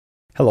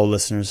Hello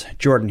listeners,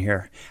 Jordan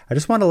here. I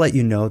just want to let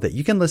you know that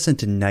you can listen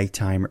to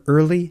Nighttime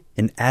early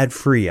and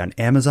ad-free on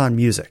Amazon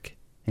Music.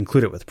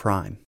 Include it with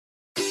Prime.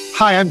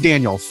 Hi, I'm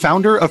Daniel,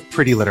 founder of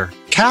Pretty Litter.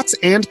 Cats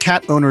and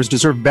cat owners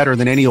deserve better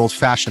than any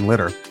old-fashioned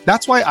litter.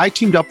 That's why I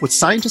teamed up with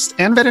scientists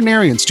and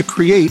veterinarians to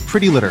create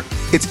Pretty Litter.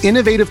 Its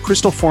innovative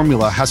crystal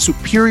formula has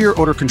superior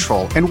odor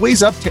control and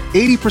weighs up to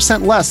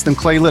 80% less than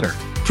clay litter.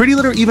 Pretty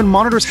Litter even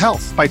monitors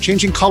health by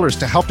changing colors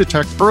to help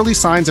detect early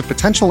signs of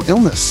potential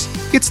illness.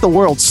 It's the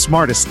world's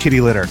smartest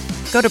kitty litter.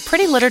 Go to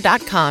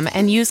prettylitter.com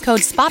and use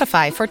code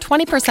SPOTIFY for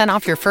 20%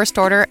 off your first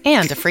order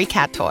and a free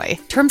cat toy.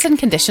 Terms and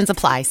conditions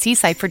apply. See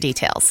site for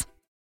details.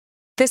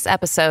 This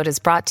episode is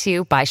brought to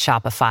you by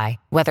Shopify.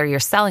 Whether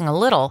you're selling a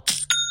little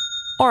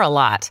or a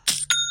lot,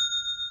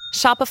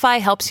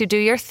 Shopify helps you do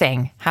your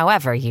thing,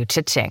 however you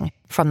cha-ching.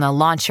 From the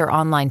launch your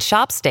online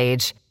shop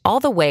stage, all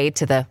the way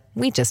to the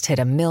we just hit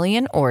 1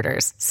 million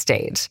orders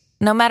stage.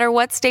 No matter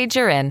what stage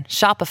you're in,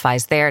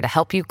 Shopify's there to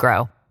help you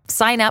grow.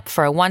 Sign up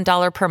for a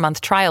 $1 per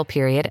month trial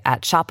period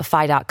at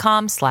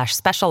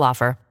shopify.com/special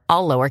offer,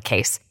 all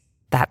lowercase.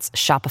 That's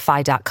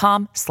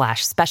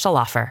shopify.com/special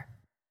offer.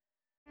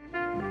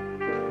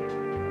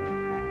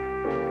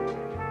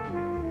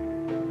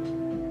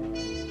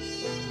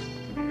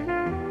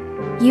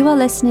 You are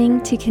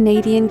listening to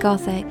Canadian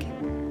Gothic,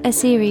 a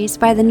series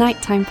by the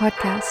Nighttime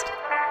Podcast.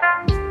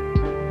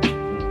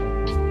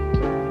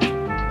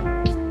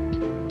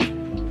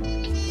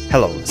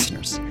 Hello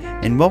listeners,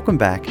 and welcome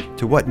back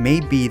to what may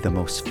be the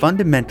most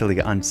fundamentally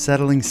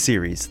unsettling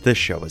series this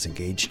show is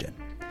engaged in.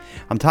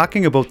 I'm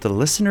talking about the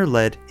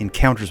listener-led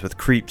Encounters with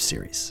Creeps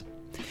series.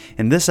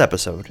 In this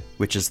episode,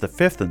 which is the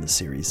 5th in the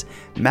series,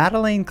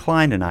 Madeleine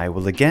Klein and I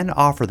will again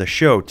offer the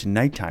show to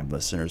Nighttime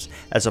listeners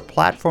as a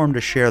platform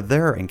to share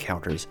their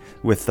encounters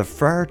with the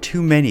far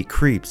too many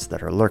creeps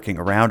that are lurking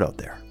around out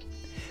there.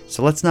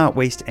 So let's not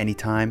waste any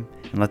time,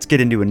 and let's get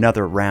into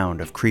another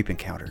round of creep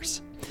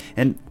encounters.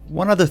 And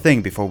one other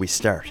thing before we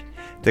start.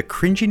 The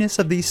cringiness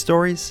of these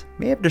stories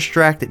may have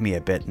distracted me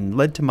a bit and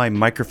led to my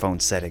microphone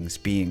settings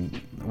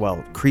being,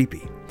 well,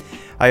 creepy.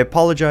 I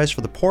apologize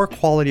for the poor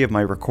quality of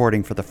my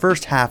recording for the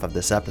first half of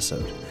this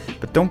episode,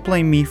 but don't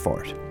blame me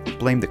for it.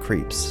 Blame the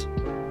creeps.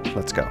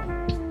 Let's go.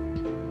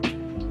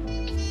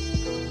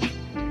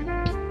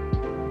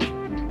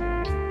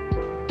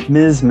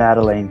 Ms.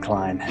 Madeleine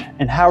Klein,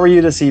 and how are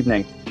you this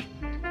evening?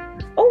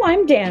 Oh,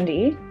 I'm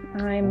dandy.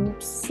 I'm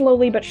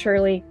slowly but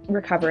surely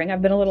recovering.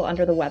 I've been a little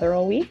under the weather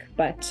all week,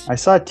 but... I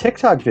saw a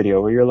TikTok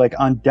video where you're like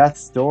on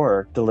death's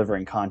door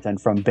delivering content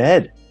from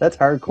bed. That's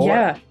hardcore.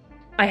 Yeah.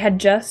 I had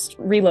just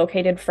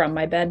relocated from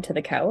my bed to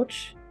the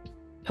couch,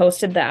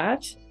 posted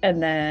that,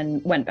 and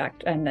then went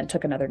back and then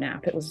took another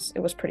nap. It was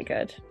pretty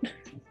good.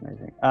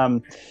 Amazing.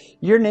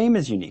 Your name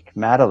is unique,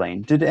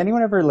 Madeleine. Did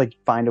anyone ever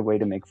find a way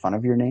to make fun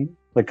of your name?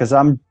 Because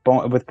I'm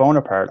with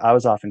Bonaparte, I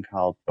was often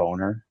called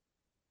Boner.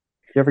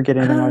 Did you ever get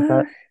anything like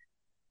that?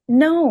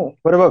 No.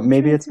 What about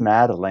maybe it's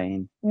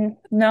Madeleine?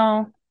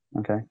 No.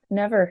 Okay.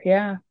 Never,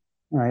 yeah.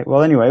 All right.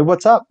 Well, anyway,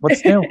 what's up?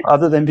 What's new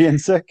other than being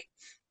sick?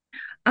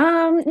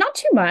 Not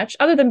too much.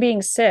 Other than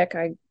being sick,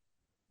 I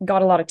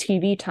got a lot of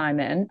TV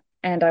time in,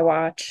 and I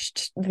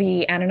watched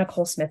the Anna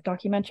Nicole Smith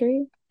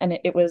documentary, and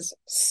it was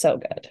so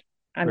good.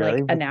 I'm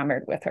really?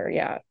 Enamored with her,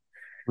 yeah.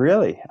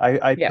 Really?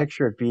 I yeah.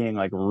 picture it being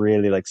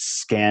really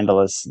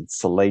scandalous and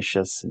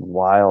salacious and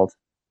wild.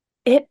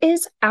 It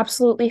is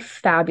absolutely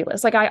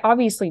fabulous. I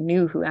obviously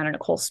knew who Anna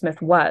Nicole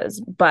Smith was,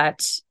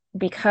 but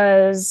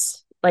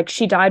because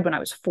she died when I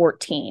was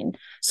 14,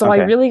 so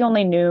okay. I really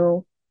only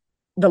knew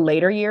the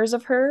later years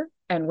of her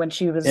and when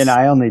she was. And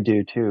I only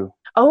do too.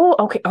 Oh,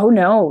 okay. Oh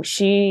no,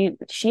 she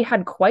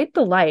had quite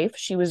the life.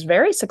 She was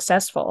very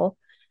successful,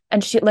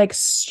 and she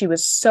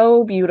was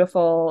so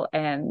beautiful,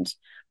 and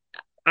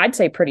I'd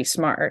say pretty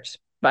smart.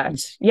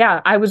 But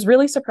yeah, I was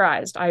really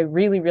surprised. I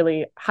really,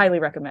 really highly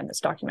recommend this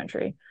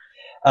documentary.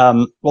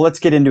 Well, let's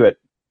get into it.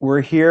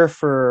 We're here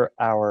for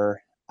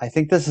I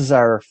think this is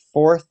our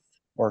 4th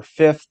or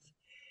 5th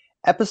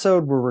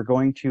episode where we're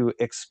going to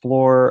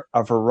explore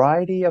a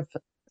variety of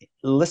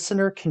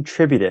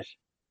listener-contributed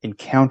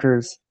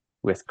encounters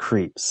with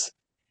creeps.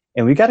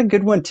 And we got a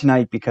good one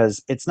tonight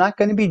because it's not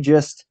going to be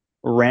just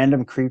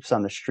random creeps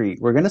on the street.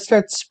 We're going to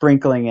start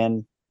sprinkling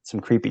in some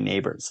creepy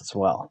neighbors as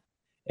well.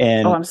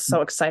 And I'm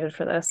so excited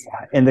for this.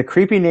 Yeah, and the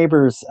creepy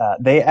neighbors,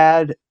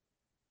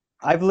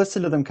 I've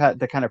listened to them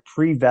to kind of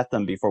pre-vet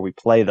them before we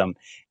play them.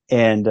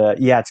 And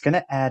it's going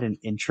to add an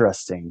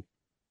interesting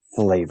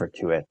flavor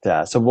to it.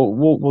 So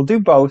we'll do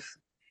both.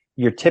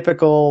 Your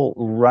typical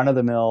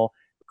run-of-the-mill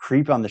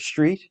creep on the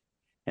street,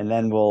 and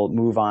then we'll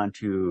move on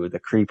to the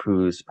creep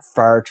who's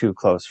far too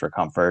close for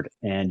comfort,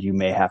 and you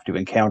may have to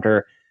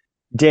encounter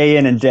day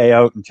in and day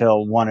out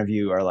until one of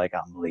you are like,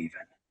 I'm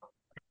leaving.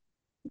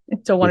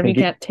 Until one of you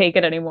can't take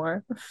it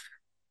anymore.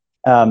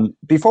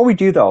 Before we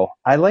do, though,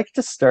 I like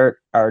to start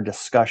our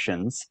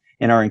discussions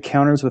and our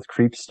encounters with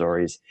creep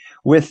stories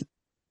with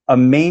a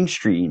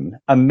mainstream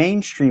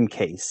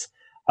case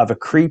of a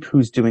creep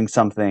who's doing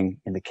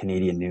something in the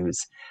Canadian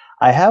news.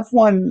 I have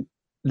one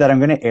that I'm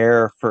going to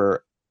air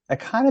for a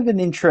kind of an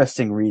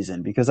interesting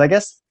reason, because I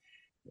guess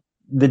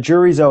the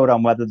jury's out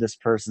on whether this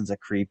person's a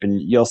creep,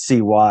 and you'll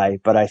see why.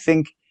 But I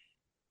think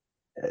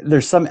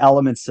there's some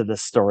elements to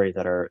this story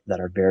that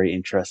are very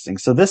interesting.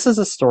 So this is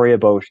a story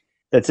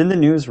that's in the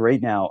news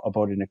right now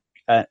about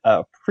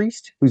a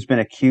priest who's been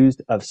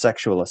accused of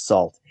sexual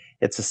assault.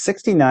 It's a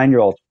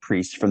 69-year-old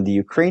priest from the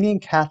Ukrainian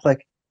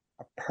Catholic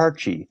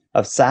Eparchy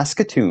of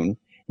Saskatoon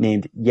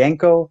named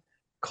Yanko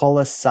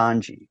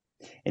Kolosanji.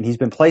 And he's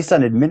been placed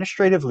on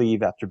administrative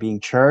leave after being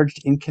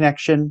charged in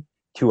connection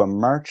to a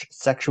March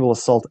sexual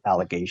assault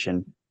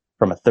allegation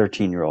from a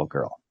 13-year-old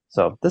girl.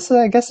 So this,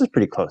 I guess, is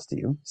pretty close to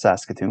you,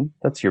 Saskatoon.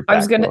 That's your back I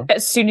was door.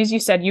 as soon as you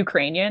said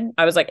Ukrainian,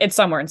 I was like, it's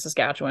somewhere in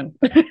Saskatchewan.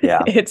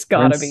 Yeah. It's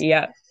gotta be,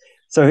 yeah.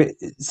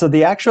 So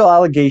the actual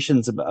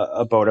allegations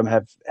about him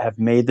have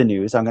made the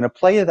news. I'm going to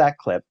play you that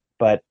clip,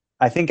 but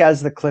I think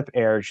as the clip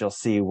airs, you'll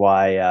see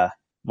why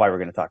we're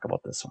going to talk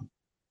about this one.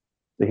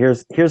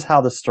 So here's how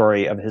the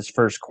story of his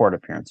first court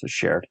appearance was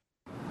shared.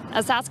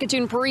 A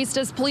Saskatoon priest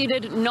has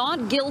pleaded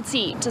not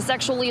guilty to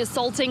sexually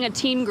assaulting a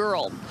teen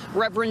girl.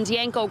 Reverend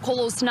Yanko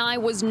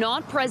Kolosnai was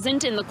not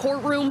present in the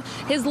courtroom.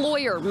 His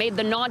lawyer made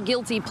the not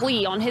guilty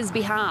plea on his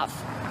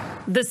behalf.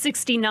 The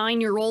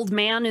 69-year-old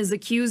man is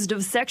accused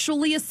of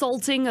sexually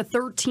assaulting a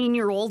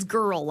 13-year-old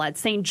girl at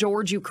St.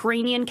 George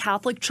Ukrainian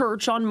Catholic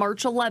Church on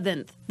March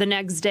 11th. The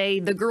next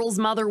day, the girl's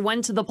mother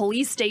went to the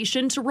police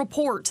station to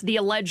report the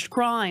alleged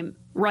crime.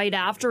 Right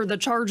after the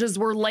charges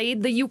were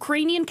laid, the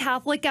Ukrainian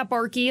Catholic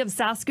Eparchy of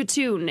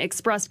Saskatoon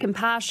expressed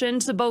compassion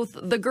to both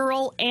the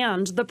girl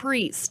and the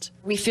priest.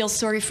 We feel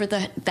sorry for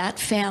that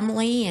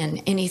family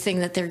and anything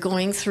that they're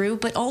going through,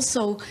 but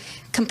also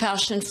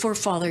compassion for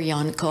Father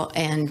Yanko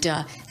and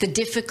the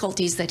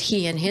difficulties that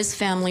he and his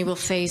family will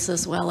face,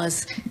 as well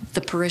as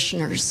the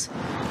parishioners.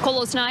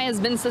 Kolosnai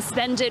has been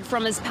suspended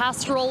from his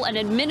pastoral and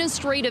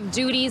administrative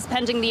duties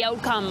pending the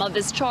outcome of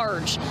his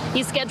charge.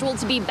 He's scheduled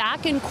to be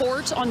back in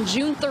court on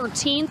June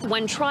 13th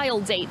when trial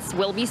dates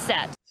will be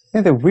set.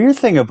 Yeah, the weird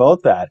thing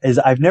about that is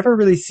I've never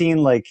really seen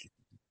like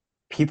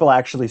people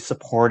actually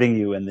supporting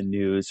you in the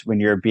news when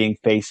you're being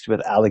faced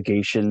with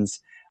allegations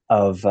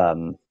of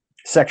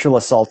sexual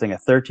assaulting a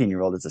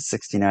 13-year-old as a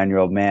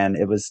 69-year-old man.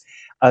 It was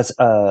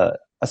a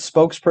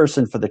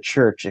spokesperson for the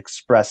church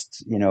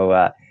expressed,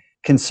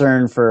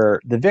 concern for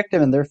the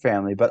victim and their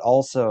family, but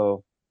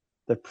also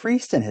the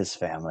priest and his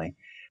family.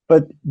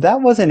 But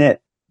that wasn't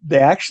it. They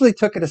actually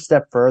took it a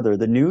step further.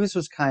 The news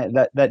was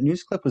that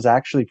news clip was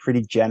actually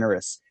pretty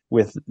generous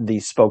with the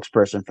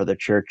spokesperson for the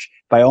church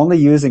by only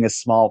using a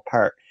small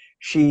part.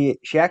 She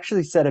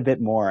actually said a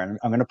bit more, and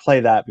I'm going to play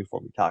that before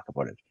we talk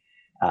about it.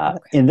 Okay.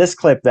 In this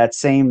clip, that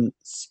same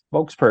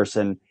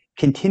spokesperson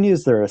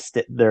continues their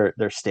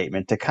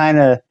statement to kind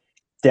of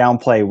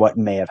downplay what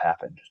may have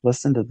happened.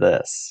 Listen to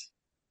this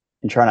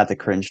and try not to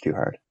cringe too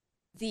hard.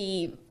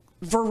 The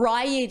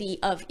variety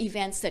of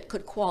events that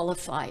could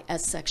qualify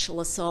as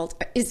sexual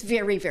assault is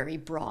very, very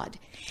broad.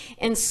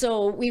 And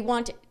so we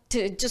want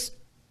to just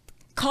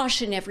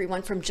caution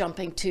everyone from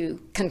jumping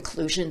to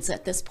conclusions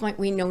at this point.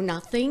 We know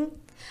nothing,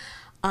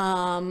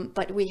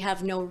 but we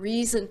have no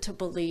reason to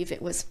believe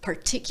it was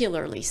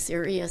particularly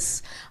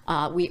serious.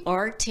 We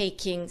are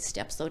taking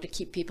steps, though, to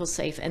keep people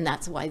safe, and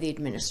that's why the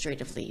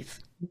administrative leave.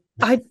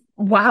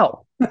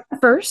 Wow.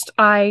 First,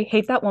 I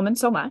hate that woman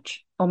so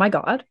much. Oh my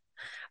God.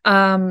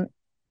 I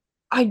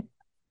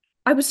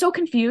was so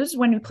confused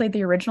when we played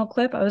the original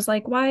clip. I was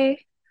like, why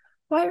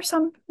are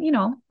some,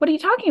 what are you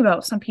talking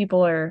about? Some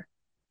people are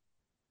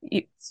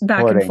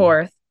back and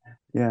forth.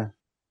 Yeah.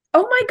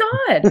 Oh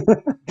my God.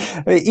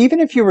 Even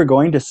if you were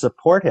going to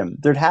support him,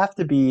 there'd have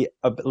to be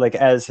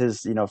as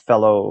his,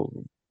 fellow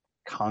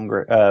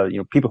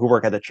people who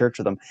work at the church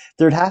with them,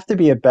 there'd have to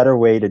be a better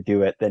way to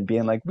do it than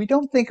being like, we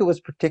don't think it was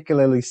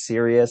particularly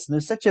serious. And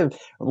there's such a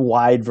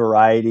wide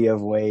variety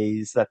of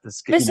ways that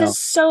this is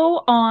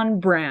so on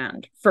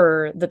brand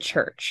for the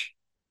church.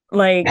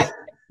 Like,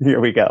 here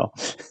we go.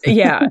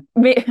 Yeah.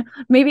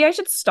 Maybe I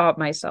should stop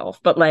myself,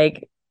 but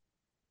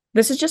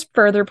this is just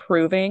further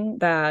proving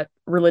that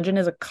religion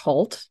is a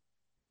cult.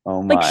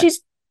 Oh my. Like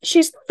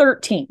she's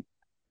 13.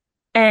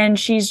 And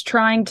she's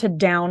trying to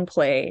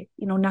downplay,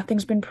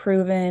 nothing's been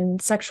proven.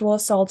 Sexual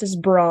assault is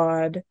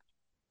broad.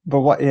 But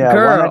what? Yeah,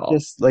 girl. Why not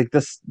just like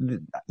this?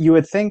 You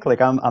would think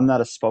I'm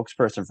not a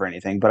spokesperson for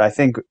anything, but I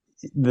think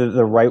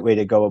the right way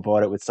to go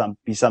about it would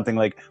be something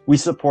like, we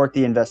support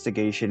the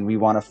investigation. We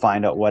want to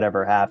find out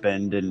whatever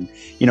happened, and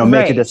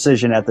make a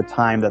decision at the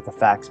time that the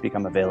facts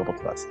become available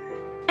to us.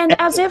 And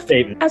as if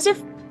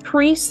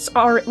priests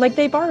are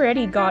they've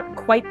already got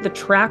quite the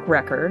track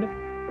record.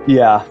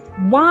 Yeah.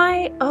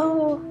 Why?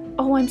 Oh,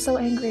 I'm so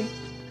angry.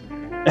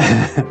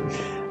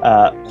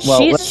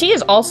 She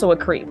is also a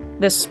creep,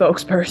 this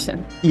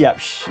spokesperson. Yeah.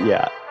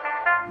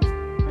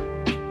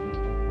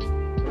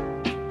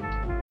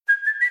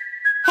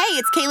 Hey,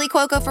 it's Kaylee Kaylee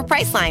Cuoco for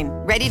Priceline.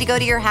 Ready to go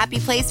to your happy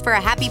place for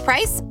a happy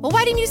price? Well,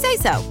 why didn't you say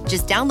so?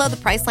 Just download the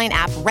Priceline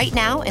app right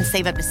now and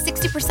save up to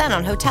 60%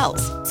 on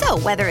hotels. So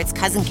whether it's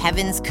Cousin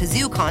Kevin's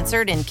Kazoo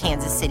Concert in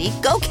Kansas City,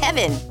 go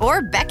Kevin,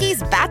 or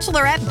Becky's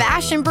Bachelorette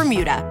Bash in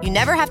Bermuda, you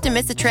never have to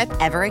miss a trip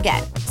ever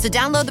again. So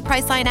download the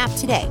Priceline app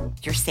today.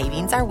 Your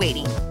savings are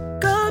waiting.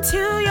 Go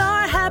to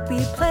your happy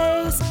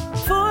place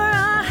for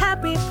a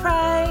happy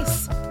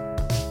price.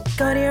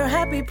 Go to your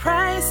happy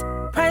price,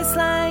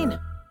 Priceline.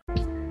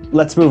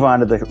 Let's move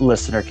on to the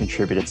listener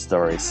contributed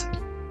stories.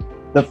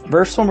 The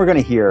first one we're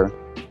going to hear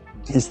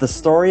is the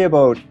story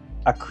about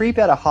a creep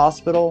at a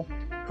hospital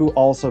who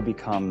also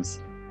becomes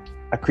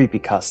a creepy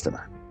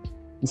customer.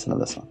 Listen to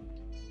this one.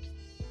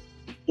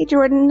 Hey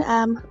Jordan,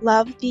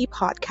 love the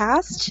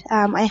podcast.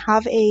 I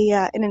have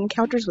an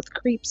Encounters with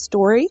Creep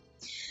story.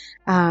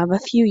 A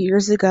few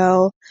years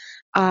ago,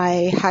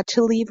 I had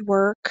to leave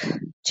work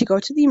to go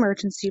to the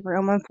emergency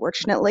room,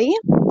 unfortunately.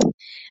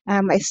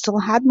 I still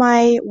had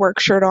my work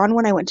shirt on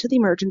when I went to the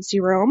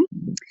emergency room.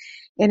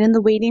 And in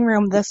the waiting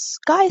room, this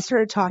guy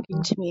started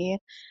talking to me.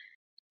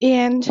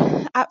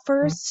 And at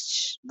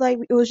first, like,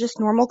 it was just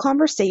normal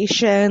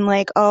conversation,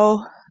 like,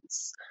 oh,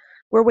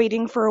 we're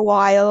waiting for a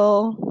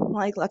while,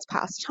 like, let's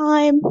pass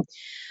time.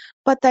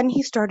 But then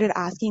he started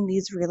asking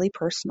these really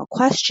personal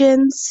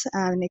questions,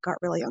 and it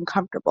got really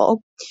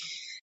uncomfortable.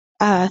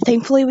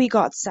 Thankfully, we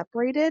got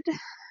separated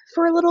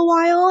for a little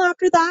while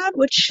after that,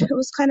 which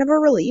was kind of a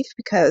relief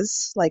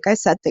because, like I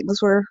said, things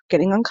were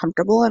getting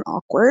uncomfortable and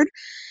awkward.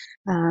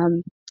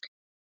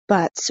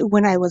 But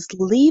when I was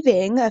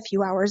leaving a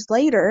few hours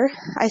later,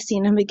 I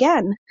seen him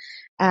again.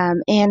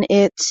 And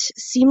it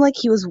seemed like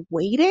he was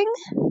waiting.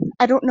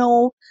 I don't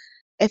know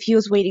if he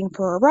was waiting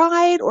for a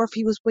ride or if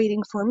he was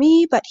waiting for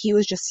me, but he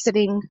was just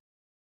sitting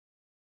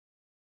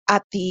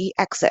at the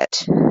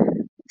exit.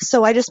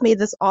 So I just made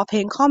this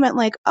offhand comment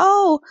like,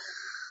 oh,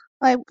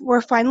 like, we're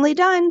finally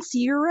done. See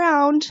you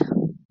around.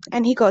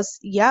 And he goes,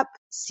 yep,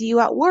 see you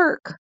at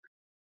work.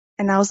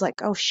 And I was like,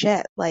 oh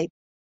shit, like,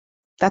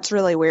 that's a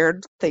really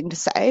weird thing to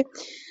say.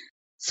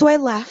 So I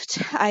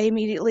left. I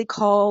immediately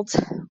called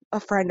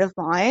a friend of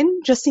mine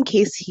just in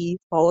case he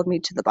followed me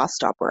to the bus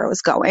stop where I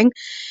was going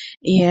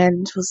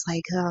and was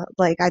like,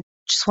 I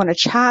just want to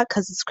chat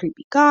because this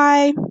creepy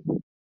guy,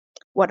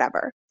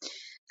 whatever.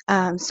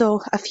 So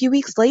a few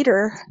weeks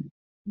later,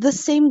 the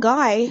same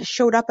guy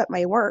showed up at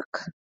my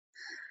work.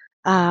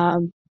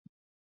 And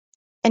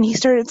he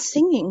started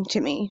singing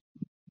to me.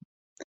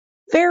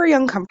 Very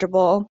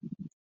uncomfortable,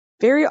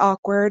 very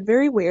awkward,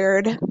 very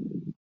weird.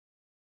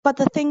 But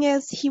the thing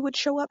is, he would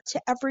show up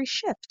to every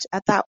shift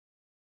at that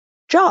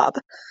job.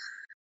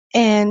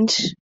 And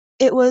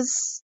it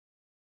was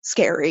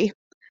scary.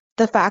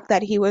 The fact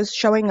that he was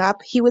showing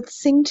up, he would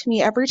sing to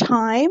me every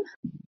time,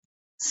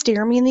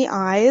 stare me in the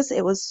eyes.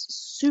 It was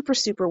super,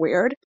 super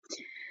weird.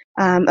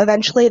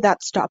 Eventually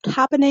that stopped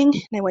happening,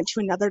 and I went to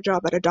another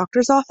job at a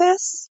doctor's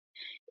office.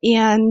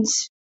 And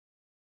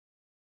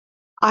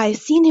I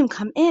seen him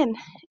come in,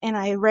 and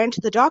I ran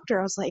to the doctor.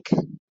 I was like,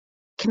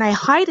 can I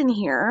hide in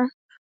here?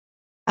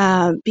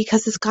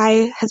 Because this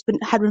guy had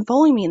been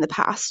following me in the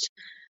past.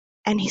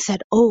 And he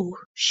said, oh,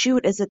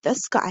 shoot, is it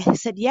this guy? I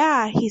said,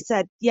 yeah. He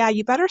said, yeah,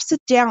 you better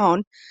sit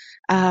down.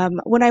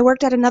 When I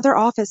worked at another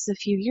office a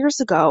few years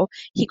ago,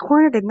 he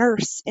cornered a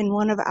nurse in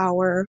one of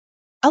our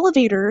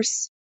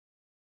elevators,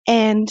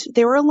 and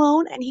they were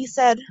alone. And he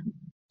said,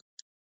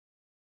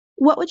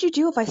 what would you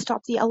do if I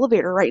stopped the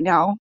elevator right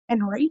now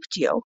and raped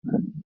you?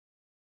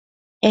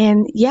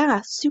 And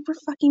yeah, super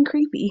fucking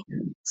creepy.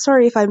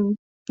 Sorry if I'm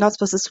not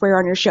supposed to swear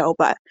on your show,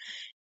 but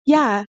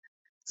yeah.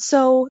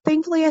 So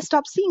thankfully I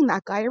stopped seeing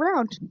that guy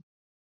around.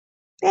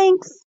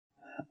 Thanks.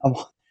 I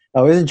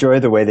always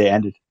enjoy the way they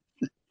ended.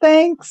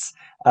 Thanks.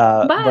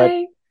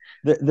 Bye.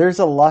 But there's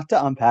a lot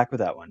to unpack with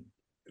that one.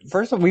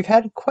 First of all, we've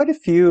had quite a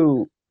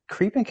few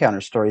creep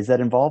encounter stories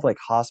that involve like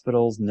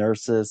hospitals,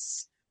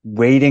 nurses,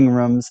 waiting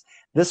rooms.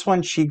 This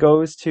one, she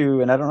goes to,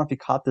 and I don't know if you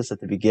caught this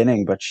at the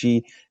beginning, but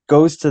she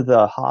goes to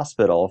the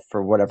hospital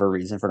for whatever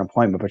reason for an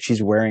appointment, but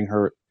she's wearing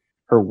her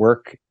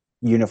work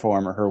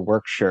uniform or her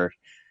work shirt.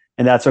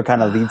 And that's what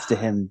kind of leads to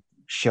him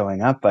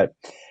showing up. But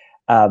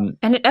and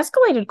it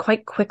escalated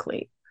quite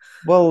quickly.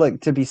 Well,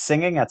 like, to be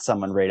singing at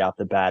someone right off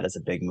the bat is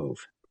a big move.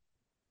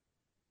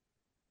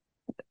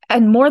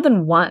 And more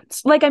than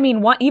once. Like, I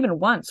mean, even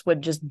once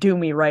would just do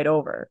me right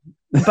over.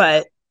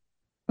 But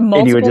multiple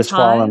and you would just times,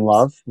 fall in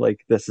love? Like,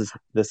 this is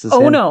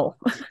oh, him? no.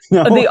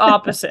 No? The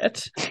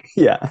opposite.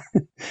 Yeah.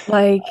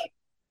 Like,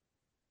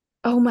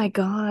 oh my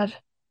God.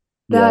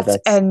 That's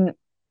and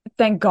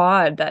thank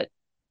God that,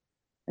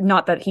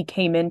 not that he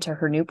came into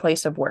her new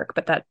place of work,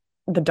 but that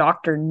the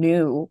doctor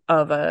knew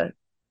of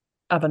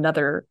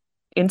another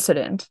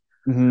incident.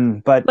 Mm-hmm.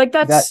 But like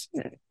that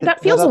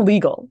feels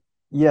illegal.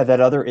 Yeah,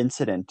 that other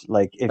incident,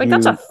 like if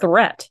that's a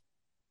threat.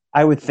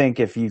 I would think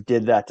if you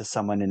did that to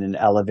someone in an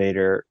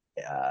elevator,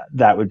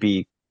 that would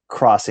be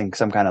crossing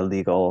some kind of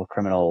legal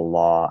criminal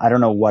law. I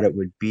don't know what it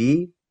would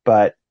be,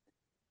 but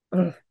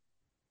and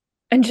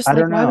just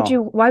like,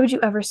 why would you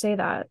ever say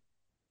that?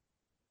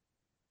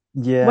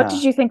 What Yeah.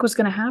 did you think was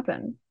going to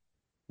happen?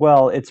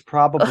 Well, it's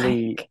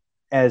probably Like,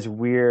 as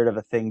weird of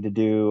a thing to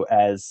do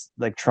as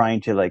like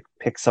trying to like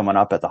pick someone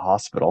up at the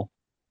hospital.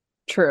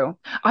 true.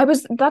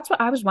 That's what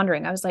I was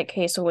wondering. I was like,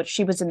 hey, so what,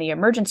 she was in the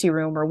emergency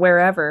room or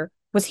wherever.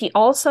 Was he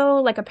also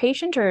like a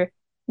patient, or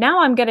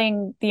now I'm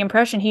getting the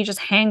impression he just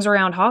hangs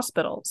around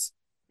hospitals?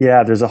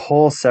 Yeah, there's a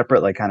whole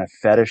separate like kind of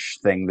fetish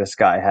thing this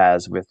guy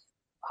has with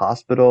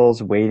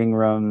hospitals, waiting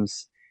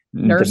rooms,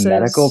 the Nurses,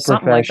 medical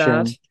something like that.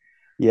 profession.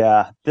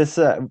 Yeah, this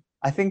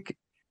I think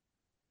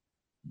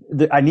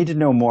I need to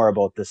know more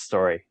about this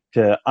story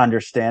to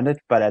understand it,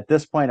 but at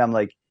this point I'm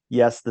like,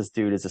 yes, this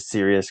dude is a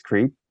serious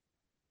creep.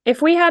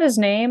 If we had his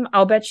name,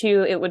 I'll bet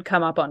you it would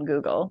come up on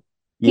Google.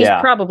 He's Yeah,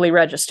 probably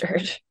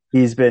registered.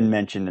 he's been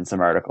mentioned in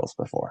some articles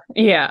before.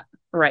 Yeah,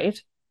 right.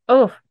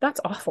 Oh, that's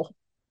awful.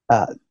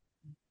 Uh,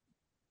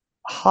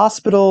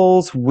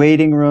 Hospitals,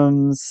 waiting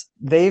rooms,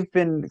 they've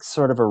been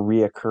sort of a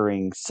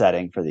reoccurring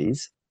setting for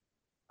these.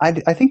 I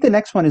think the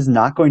next one is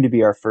not going to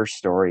be our first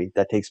story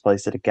that takes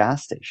place at a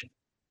gas station.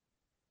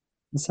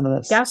 Listen to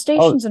this. Gas Oh,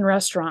 stations and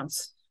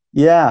restaurants.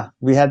 yeah,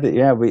 we had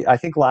I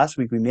think last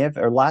week we may have,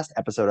 or last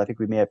episode, I think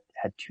we may have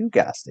had two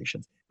gas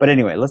stations. But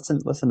anyway, listen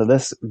to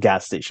this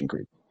gas station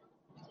creep.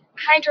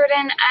 Hi,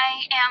 Jordan. I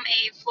am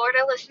a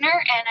Florida listener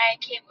and I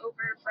came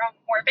over from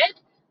Morbid.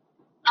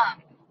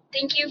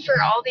 Thank you for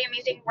all the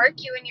amazing work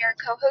you and your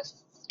co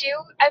hosts do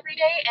every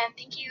day, and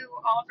thank you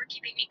all for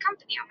keeping me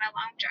company on my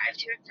long drive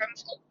to and from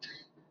school.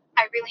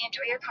 I really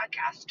enjoy your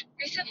podcast.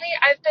 Recently,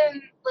 I've been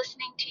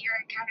listening to your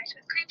Encounters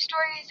with Creep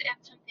stories, and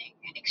something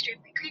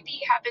extremely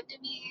creepy happened to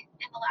me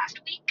in the last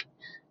week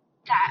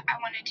that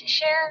I wanted to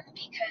share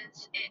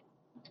because it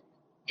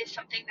is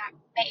something that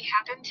may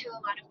happen to a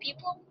lot of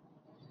people.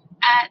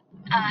 At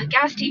a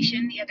gas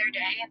station the other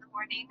day in the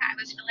morning, I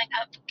was filling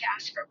up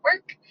gas for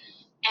work,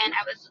 and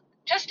I was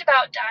just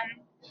about done,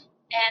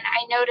 and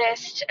I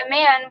noticed a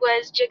man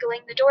was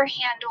jiggling the door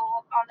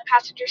handle on the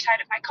passenger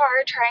side of my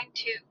car, trying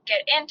to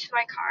get into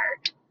my car,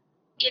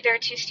 either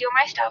to steal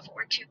my stuff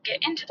or to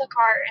get into the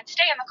car and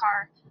stay in the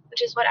car,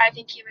 which is what I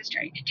think he was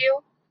trying to do.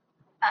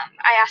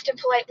 I asked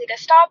him politely to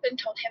stop and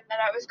told him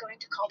that I was going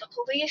to call the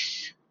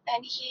police,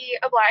 and he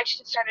obliged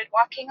and started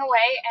walking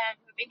away and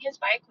moving his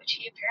bike, which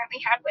he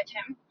apparently had with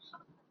him,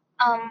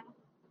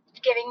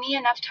 giving me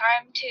enough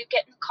time to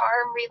get in the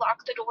car and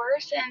relock the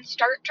doors and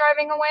start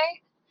driving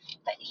away.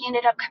 But he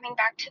ended up coming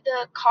back to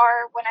the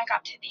car when I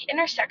got to the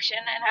intersection,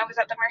 and I was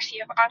at the mercy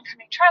of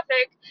oncoming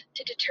traffic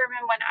to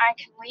determine when I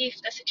can leave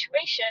the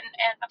situation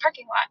and the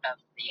parking lot of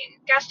the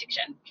gas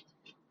station.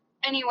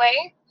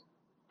 Anyway,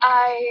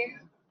 I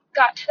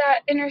got to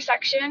that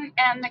intersection,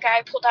 and the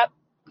guy pulled up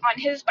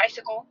on his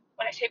bicycle.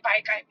 When I say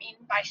bike, I mean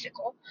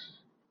bicycle.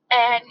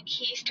 And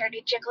he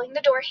started jiggling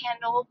the door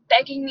handle,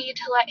 begging me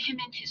to let him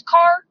in his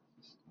car,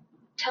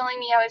 telling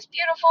me I was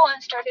beautiful,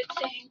 and started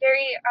saying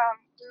very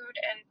rude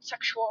and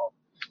sexual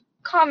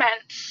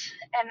comments,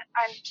 and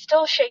I'm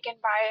still shaken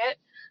by it.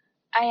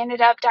 I ended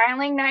up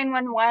dialing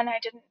 911. I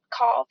didn't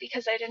call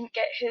because I didn't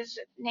get his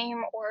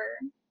name or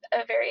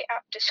a very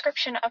apt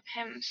description of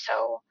him,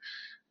 so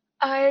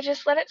I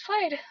just let it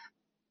slide.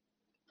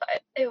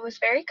 But it was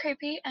very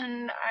creepy,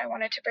 and I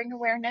wanted to bring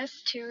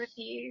awareness to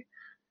the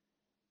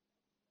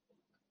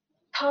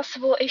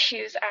possible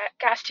issues at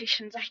gas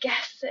stations, I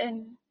guess,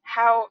 and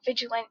how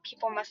vigilant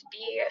people must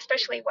be,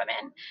 especially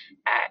women,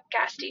 at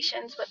gas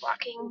stations with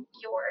locking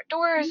your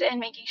doors and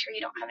making sure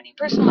you don't have any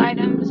personal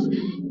items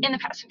in the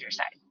passenger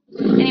side.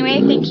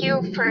 Anyway, thank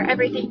you for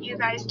everything you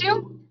guys do,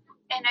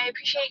 and I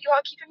appreciate you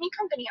all keeping me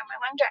company on my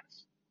long drive.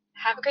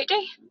 Have a great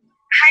day.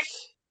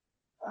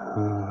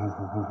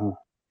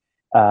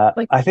 Hi.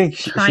 Like I think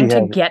trying she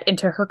to had, get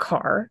into her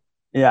car.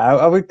 yeah,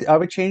 I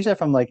would change that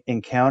from like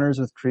encounters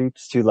with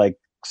creeps to like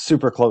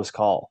super close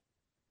call.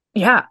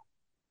 Yeah.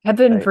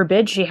 Heaven Like,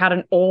 forbid she had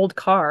an old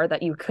car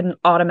that you couldn't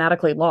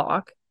automatically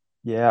lock.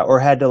 yeah, or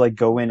had to like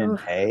go in and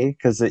Oof. pay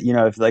because you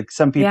know if like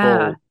some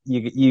Yeah.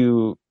 people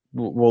you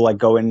will like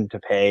go in to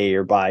pay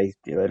or buy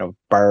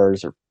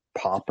bars or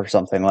pop or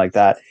something like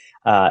that.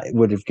 It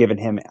would have given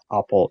him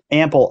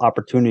ample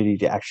opportunity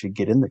to actually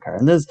get in the car.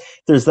 And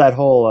there's that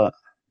whole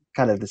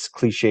kind of this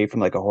cliche from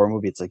like a horror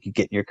movie. It's like you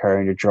get in your car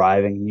and you're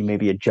driving and you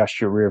maybe adjust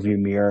your rear view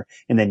mirror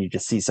and then you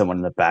just see someone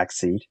in the back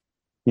seat.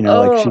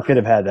 Like she Oh, could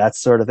have had that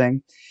sort of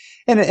thing.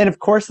 And of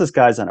course this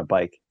guy's on a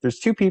bike. There's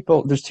two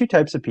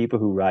types of people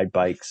who ride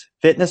bikes.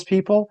 Fitness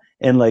people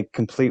and like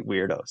complete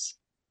weirdos.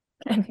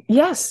 and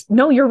yes.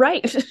 No, you're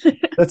right.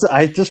 That's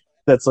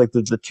like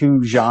the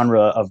two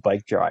genre of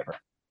bike driver.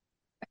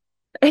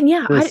 And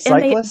yeah, There's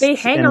and they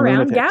cyclists hang and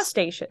around gas lunatics.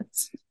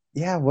 stations.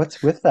 Yeah,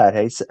 what's with that?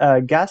 Hey,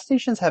 gas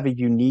stations have a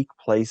unique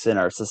place in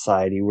our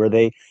society where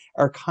they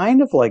are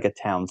kind of like a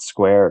town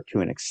square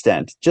to an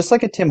extent. Just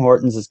like a Tim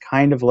Hortons is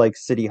kind of like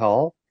City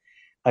Hall,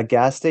 a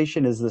gas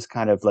station is this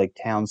kind of like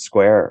town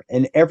square.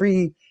 And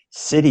every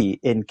city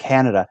in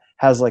Canada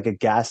has like a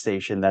gas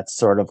station that's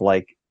sort of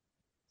like,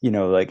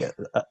 like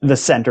the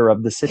center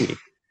of the city.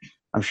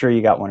 I'm sure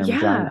you got one in Yeah.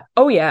 Regina.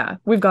 Oh yeah.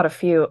 We've got a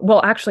few.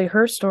 Well, actually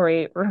her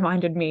story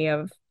reminded me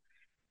of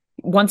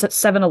once at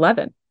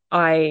 7-Eleven.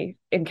 I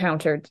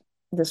encountered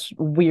this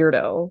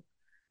weirdo,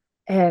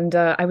 and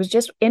I was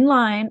just in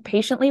line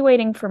patiently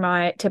waiting for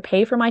my to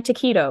pay for my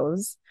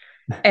taquitos.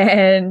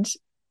 And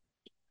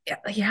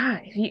yeah,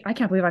 I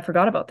can't believe I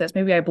forgot about this.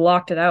 Maybe I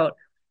blocked it out,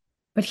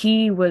 but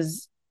he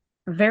was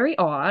very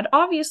odd.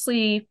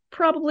 Obviously,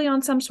 probably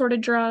on some sort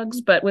of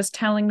drugs, but was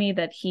telling me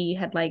that he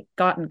had like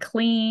gotten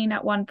clean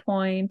at one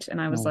point,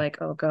 and I was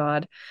like, oh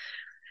God.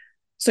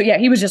 So yeah,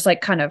 he was just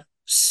like kind of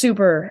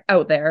super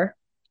out there.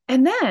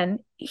 And then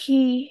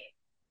he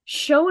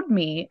showed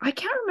me, I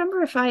can't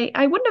remember if I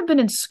wouldn't have been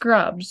in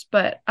Scrubs,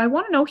 but I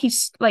want to know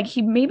he's like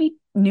he maybe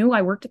knew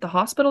I worked at the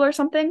hospital or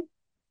something.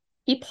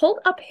 He pulled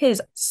up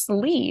his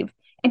sleeve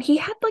and he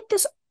had like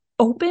this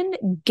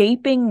open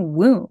gaping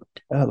wound.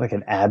 Oh, like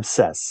an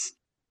abscess.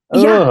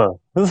 Yeah.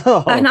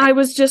 Ugh. And I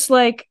was just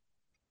like,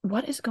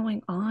 what is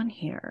going on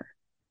here?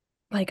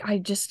 Like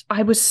I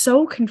was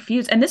so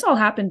confused. And this all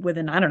happened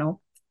within, I don't know,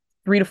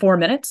 3 to 4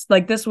 minutes.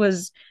 Like it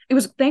was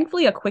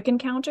thankfully a quick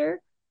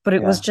encounter, but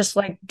it was just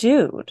like,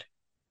 dude,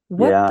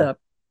 what?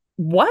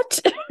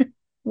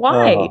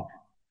 Why? Oh.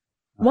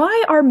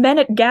 Why are men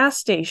at gas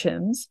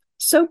stations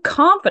so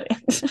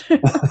confident?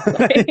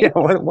 Yeah,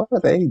 what are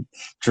they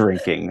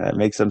drinking that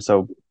makes them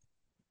so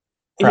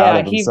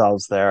proud of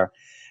themselves there?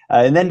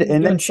 And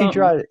then she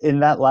drives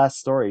in that last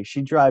story.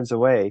 She drives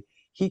away.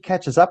 He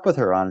catches up with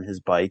her on his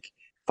bike,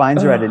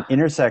 finds her at an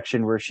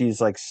intersection where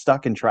she's like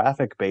stuck in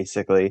traffic,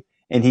 basically.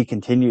 And he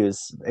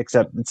continues,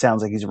 except it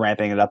sounds like he's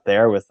ramping it up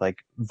there with like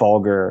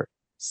vulgar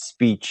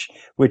speech,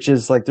 which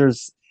is like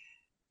it's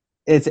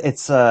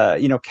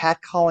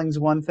catcalling's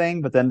one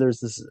thing, but then there's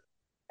this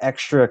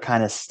extra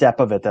kind of step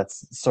of it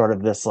that's sort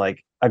of this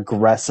like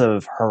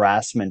aggressive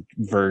harassment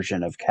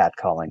version of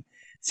catcalling.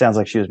 Sounds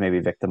like she was maybe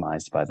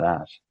victimized by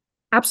that.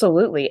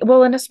 Absolutely.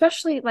 Well, and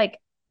especially like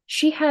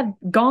she had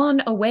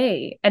gone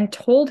away and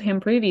told him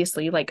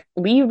previously, like,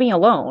 leave me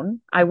alone.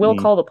 I will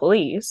call the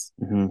police.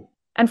 Mm-hmm.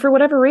 And for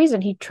whatever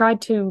reason, he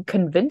tried to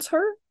convince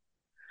her.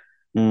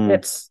 I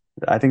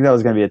think that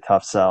was going to be a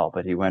tough sell,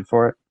 but he went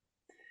for it.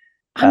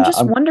 I'm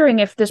just wondering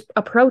if this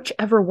approach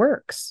ever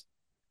works.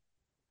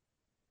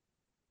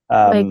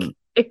 Like,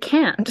 it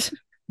can't.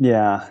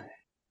 Yeah.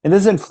 And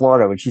this is in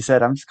Florida. When she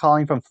said, I'm just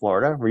calling from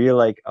Florida, were you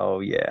like, oh,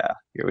 yeah,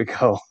 here we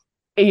go?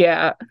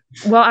 Yeah.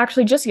 Well,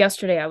 actually, just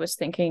yesterday, I was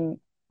thinking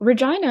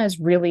Regina is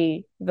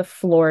really the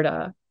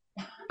Florida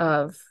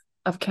of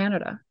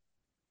Canada,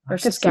 or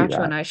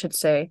Saskatchewan, I should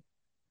say.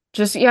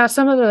 Just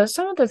some of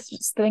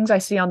the things I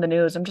see on the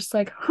news, I'm just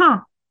like,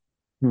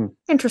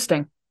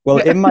 interesting. Well,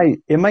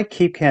 it might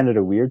keep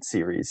Canada weird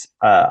series.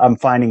 I'm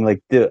finding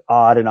like the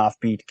odd and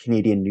offbeat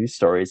Canadian news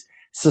stories.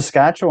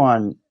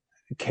 Saskatchewan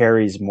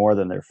carries more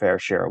than their fair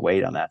share of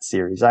weight on that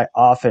series. I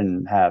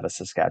often have a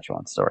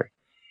Saskatchewan story.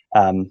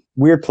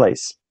 Weird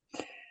place.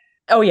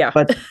 Oh yeah.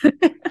 But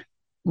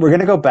we're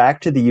going to go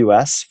back to the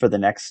US for the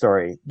next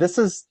story. This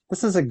is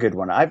a good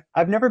one.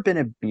 I've never been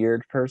a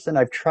beard person.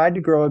 I've tried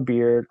to grow a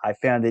beard. I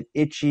found it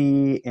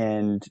itchy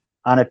and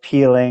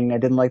unappealing. I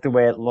didn't like the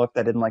way it looked.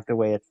 I didn't like the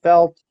way it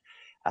felt.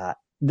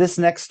 This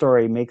next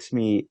story makes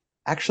me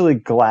actually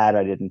glad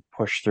I didn't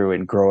push through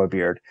and grow a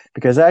beard,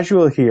 because as you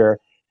will hear,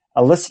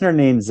 a listener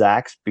named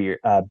Zach's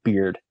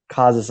beard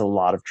causes a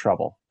lot of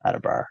trouble at a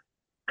bar.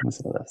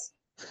 Listen to this.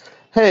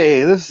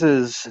 Hey, this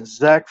is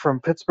Zach from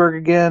Pittsburgh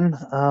again.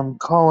 I'm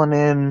calling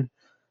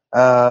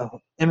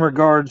in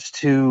regards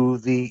to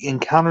the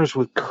encounters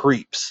with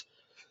creeps.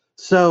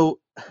 So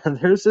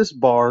there's this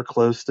bar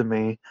close to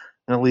me.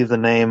 I'm going to leave the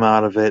name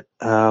out of it.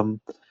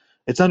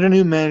 It's under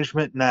new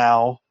management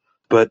now,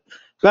 but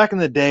back in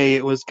the day,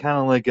 it was kind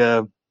of like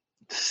a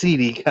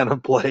seedy kind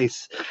of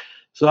place.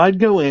 So I'd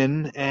go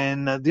in,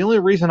 and the only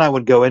reason I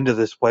would go into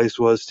this place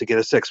was to get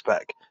a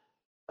six-pack.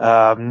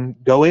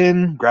 Go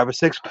in, grab a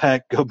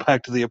six-pack, go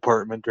back to the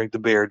apartment, drink the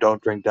beer,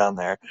 don't drink down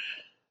there.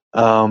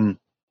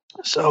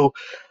 So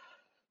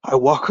I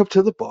walk up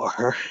to the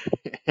bar,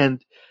 and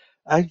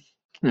I,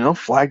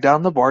 flag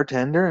down the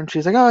bartender, and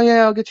she's like, oh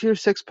yeah, I'll get you your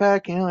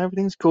six-pack,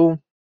 everything's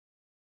cool.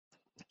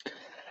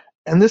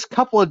 And this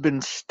couple had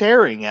been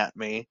staring at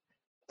me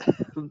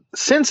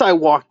since I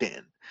walked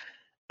in,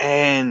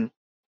 and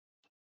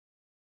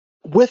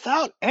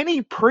without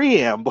any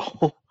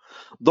preamble,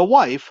 the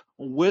wife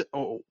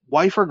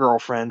or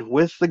girlfriend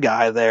with the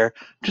guy there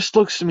just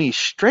looks me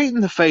straight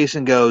in the face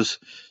and goes,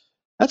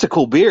 "That's a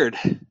cool beard.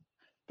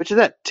 Bet you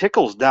that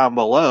tickles down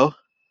below."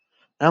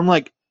 And I'm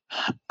like,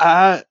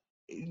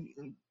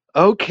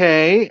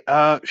 okay,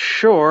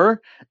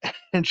 sure.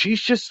 And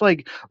she's just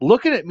like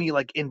looking at me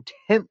like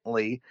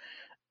intently,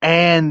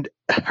 and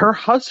her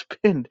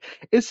husband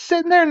is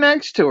sitting there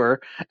next to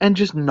her and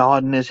just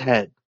nodding his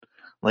head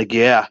like,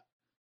 yeah,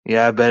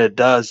 I bet it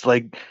does.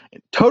 Like,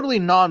 totally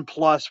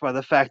nonplussed by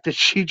the fact that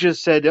she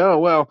just said, oh,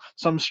 well,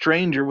 some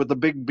stranger with a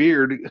big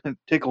beard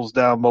tickles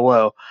down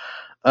below.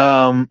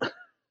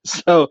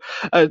 So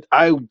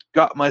I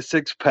got my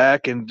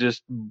six-pack and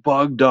just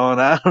bugged on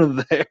out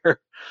of there.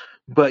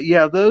 But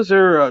yeah, those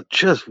are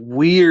just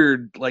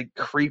weird, like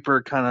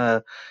creeper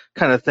kind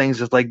of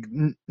things. It's like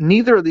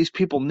neither of these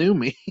people knew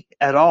me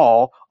at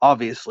all,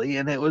 obviously,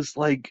 and it was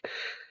like,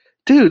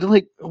 dude,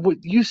 like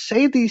you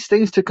say these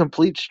things to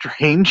complete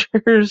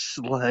strangers,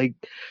 like.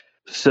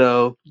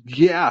 So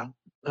yeah,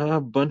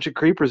 a bunch of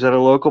creepers at a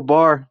local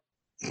bar.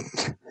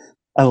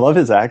 I love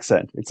his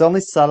accent. It's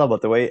only subtle,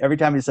 but the way every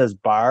time he says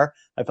bar,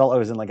 I felt I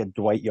was in like a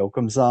Dwight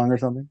Yoakam song or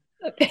something.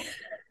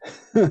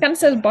 Kind of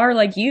says bar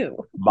like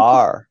you.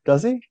 Bar,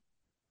 does he?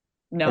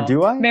 No. Or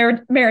do I?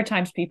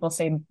 Maritimes people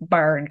say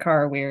bar and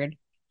car weird.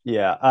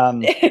 Yeah.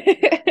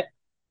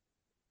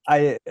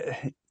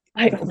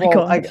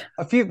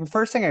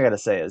 First thing I gotta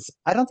say is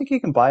I don't think you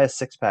can buy a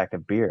 6-pack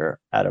of beer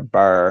at a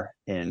bar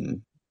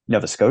in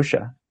Nova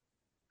Scotia.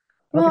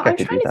 Well, I'm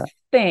trying to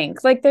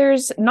think. Like,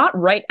 there's not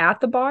right at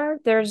the bar.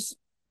 There's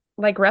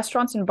like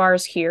restaurants and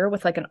bars here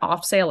with like an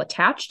off sale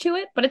attached to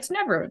it, but it's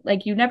never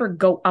like you never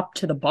go up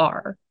to the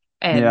bar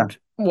and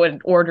would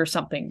order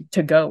something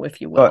to go, if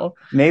you will.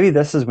 But maybe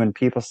this is when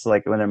people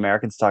like when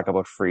Americans talk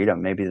about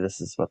freedom. Maybe this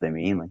is what they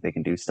mean. Like they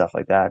can do stuff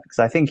like that. Because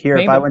I think here,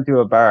 if I went to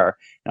a bar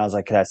and I was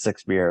like, "Can I have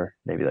 6 beer?"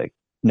 They'd be like,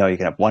 "No, you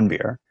can have 1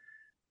 beer."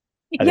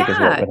 I think is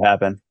what would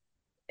happen.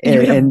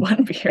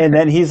 And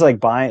then he's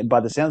like buying. By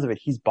the sounds of it,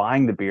 he's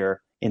buying the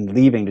beer and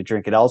leaving to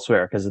drink it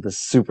elsewhere because of this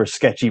super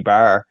sketchy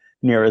bar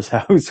near his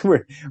house,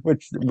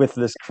 with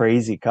this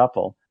crazy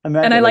couple. And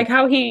I like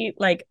how he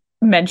like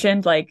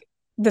mentioned like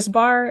this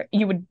bar,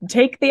 you would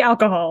take the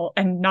alcohol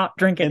and not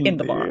drink it in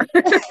the bar.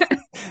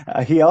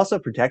 He also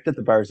protected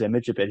the bar's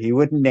image a bit. He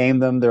wouldn't name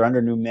them. They're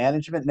under new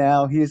management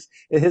now. His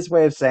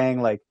way of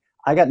saying like,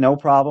 I got no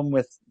problem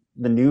with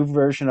the new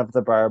version of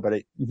the bar,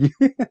 but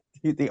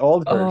the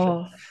old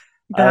version.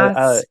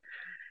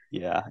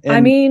 Yeah. And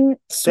I mean,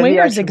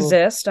 swingers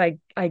exist, I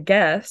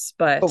guess,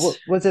 but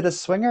was it a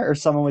swinger or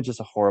someone with just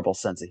a horrible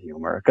sense of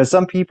humor? Because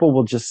some people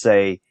will just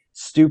say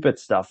stupid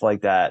stuff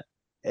like that.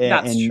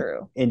 That's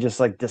true. And just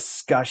like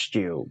disgust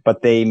you,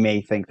 but they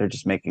may think they're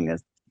just making a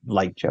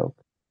light joke.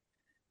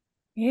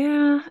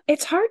 Yeah,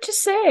 it's hard to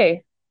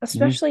say,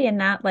 especially in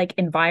that like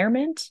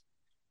environment.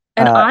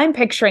 And I'm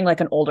picturing like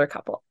an older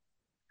couple.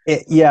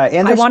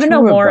 And I want to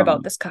know more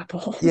about this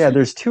couple. Yeah,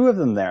 there's 2 of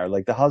them there,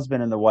 like the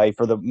husband and the wife,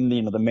 or the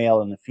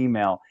male and the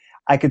female.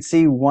 I could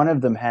see one of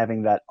them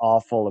having that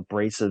awful,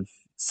 abrasive,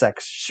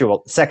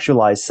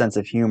 sexualized sense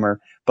of humor,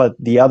 but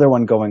the other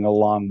one going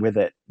along with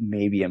it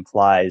maybe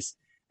implies.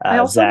 I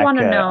also want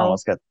to know.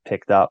 Almost got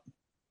picked up.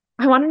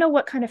 I want to know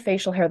what kind of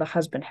facial hair the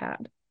husband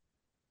had.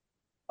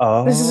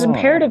 Oh, this is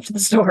imperative to the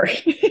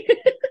story.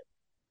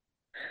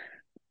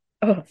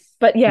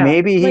 But yeah,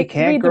 maybe he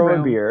can't grow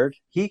a beard.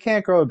 He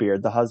can't grow a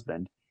beard, the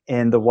husband,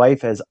 and the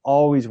wife has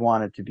always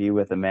wanted to be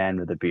with a man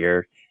with a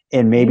beard.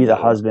 And maybe the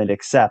husband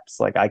accepts,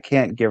 like, I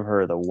can't give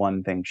her the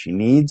one thing she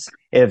needs.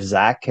 If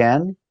Zach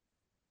can,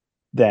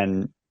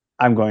 then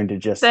I'm going to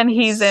just then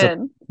he's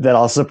in. That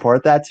I'll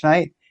support that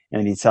tonight.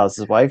 And he tells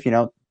his wife,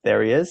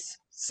 there he is.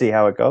 See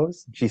how it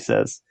goes. She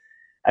says,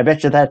 I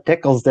bet you that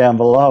tickles down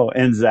below.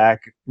 And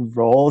Zach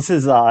rolls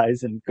his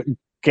eyes and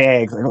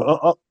gags.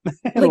 Like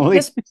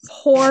this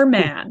poor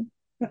man.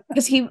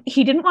 Because he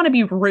didn't want to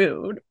be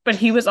rude, but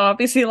he was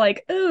obviously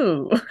like,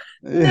 ooh,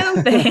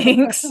 no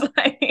thanks.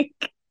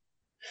 Like,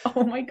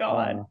 oh my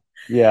God.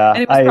 Yeah.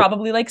 And it was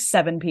probably like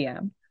 7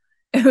 p.m.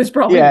 It was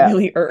probably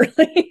really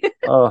early.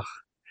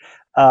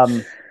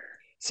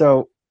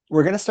 So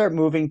we're going to start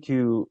moving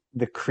to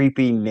the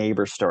creepy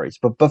neighbor stories.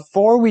 But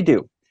before we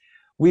do,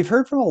 we've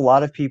heard from a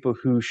lot of people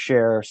who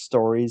share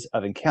stories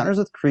of encounters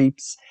with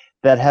creeps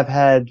that have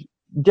had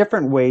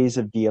different ways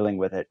of dealing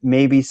with it.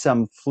 Maybe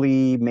some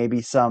flee,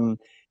 maybe some,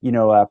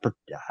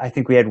 I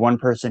think we had one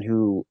person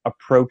who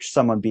approached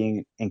someone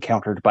being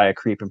encountered by a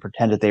creep and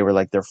pretended they were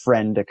like their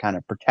friend to kind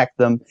of protect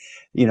them,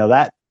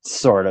 that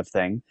sort of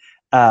thing.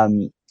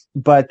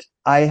 But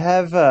I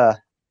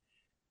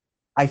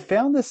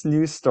found this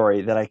news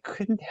story that I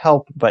couldn't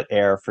help but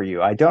air for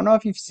you. I don't know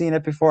if you've seen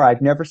it before.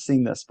 I've never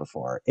seen this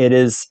before. It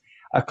is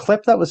a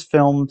clip that was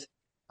filmed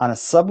on a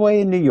subway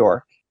in New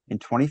York in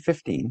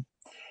 2015.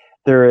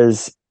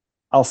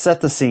 I'll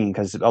set the scene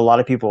because a lot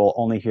of people will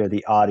only hear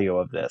the audio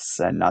of this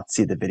and not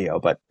see the video,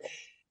 but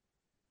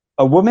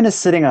a woman is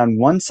sitting on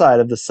one side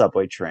of the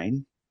subway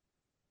train,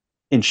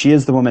 and she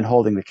is the woman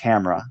holding the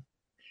camera.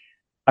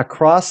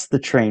 Across the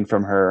train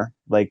from her,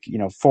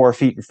 4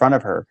 feet in front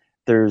of her,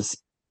 there's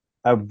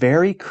a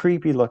very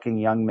creepy looking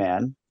young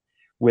man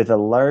with a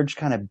large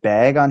kind of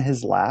bag on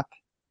his lap,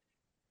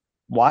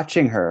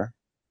 watching her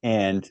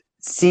and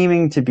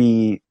seeming to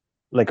be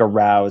like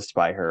aroused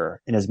by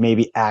her and is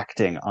maybe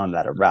acting on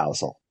that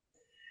arousal.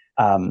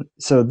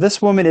 So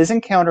this woman is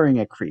encountering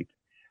a creep,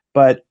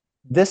 but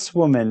this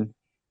woman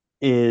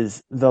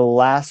is the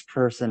last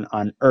person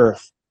on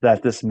earth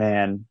that this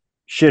man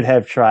should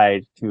have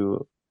tried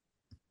to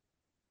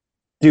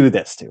do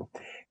this to,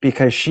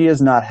 because she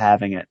is not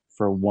having it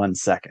for 1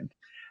 second.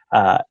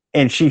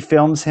 And she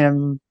films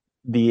him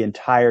the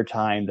entire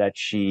time that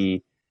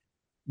she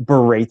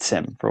berates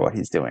him for what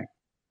he's doing.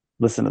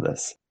 Listen to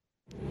this.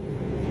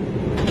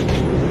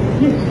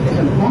 This is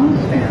a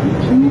Brongspan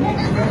to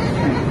Express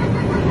train.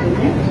 The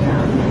next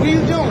stop. What are you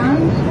doing?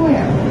 Times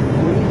Square,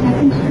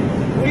 42nd Street.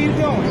 What are you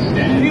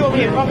doing? You over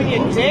here rubbing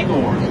your dick?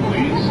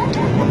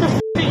 What the f***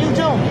 are you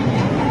doing?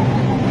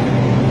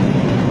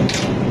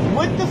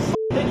 What the f***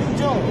 are you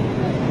doing?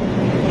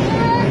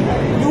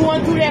 You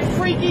want to do that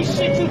freaky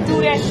shit? You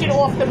do that shit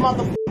off the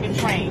motherfucking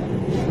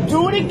train.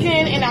 Do it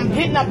again, and I'm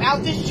getting up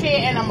out this chair,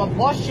 and I'm gonna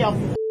bust your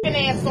fucking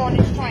ass on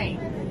this train.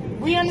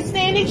 We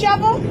understand each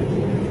other?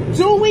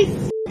 Do we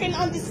fucking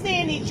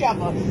understand each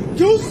other?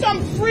 Do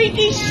some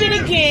freaky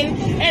shit again,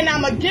 and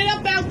I'm gonna get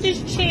up out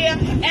this chair,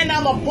 and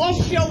I'm gonna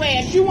bust your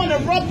ass. You wanna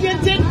rub your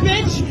dick,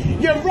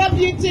 bitch? You rub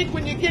your dick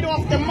when you get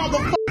off the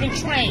motherfucking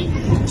train.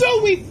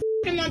 Do we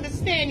fucking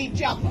understand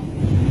each other?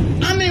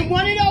 I'm in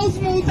one of those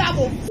moods. I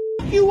will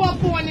fuck you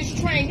up on this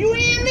train. You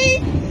hear me?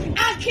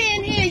 I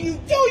can't hear you.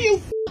 Do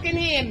you fucking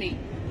hear me?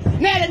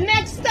 Now the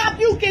next stop,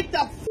 you get the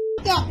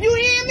fuck up. You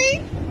hear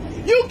me?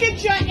 You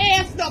get your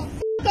ass the fuck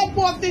up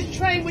off this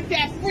train with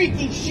that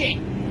freaky shit.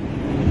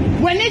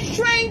 When this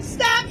train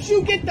stops,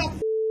 you get the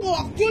fuck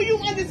off. Do you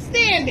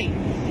understand me?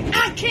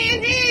 I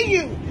can't hear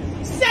you.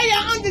 Say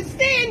I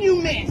understand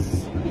you,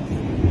 miss.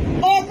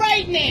 All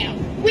right now,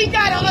 we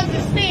gotta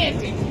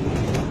understand it.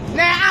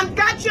 Now I've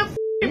got your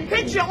fucking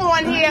picture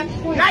on here.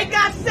 Like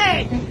I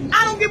said,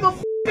 I don't give a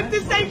fuck if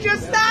this ain't your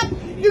stop.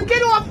 You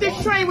get off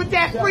this train with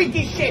that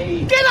freaky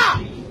shit. Get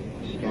up!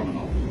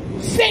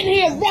 Sitting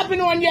here rubbing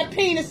on your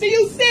penis. Are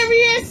you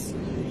serious?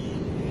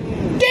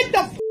 Get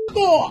the fuck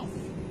off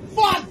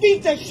before I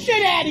beat the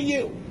shit out of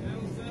you.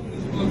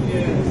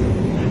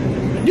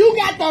 You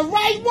got the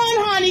right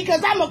one, honey,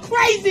 because I'm a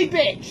crazy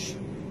bitch.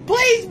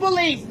 Please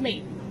believe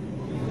me.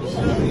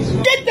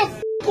 Get the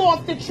fuck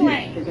off the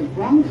train. Is a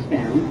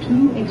Brongspan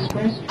to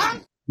Express.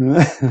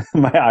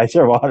 My eyes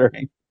are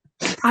watering.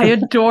 I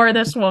adore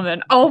this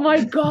woman. Oh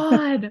my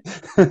God.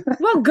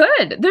 Well,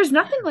 good. There's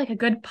nothing like a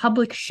good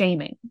public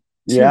shaming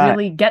to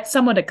really get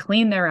someone to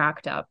clean their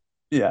act up.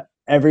 Yeah.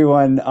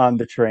 Everyone on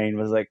the train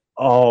was like,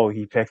 oh,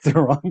 he picked the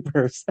wrong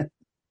person.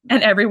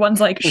 And everyone's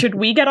like, should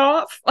we get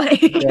off?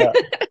 Yeah.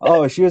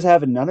 Oh, she was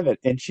having none of it.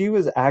 And she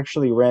was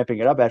actually ramping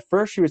it up. At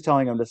first, she was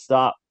telling him to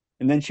stop.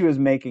 And then she was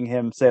making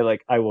him say,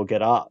 like, I will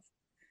get off.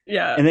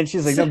 Yeah. And then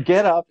she's like, no,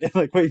 get up and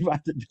like wave by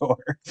the door.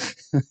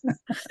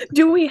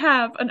 Do we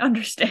have an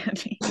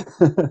understanding? Oh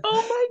my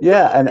God.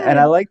 Yeah, and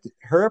I liked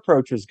her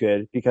approach was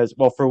good because,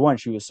 well, for one,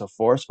 she was so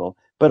forceful,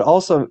 but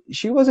also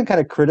she wasn't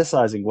kind of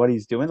criticizing what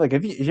he's doing. Like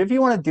if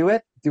you want to do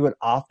it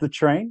off the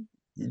train.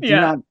 Do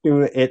not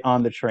do it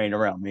on the train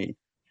around me.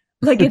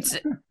 Like it's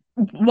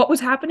what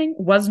was happening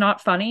was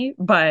not funny,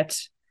 but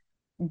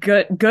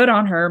good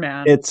on her,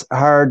 man. It's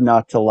hard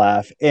not to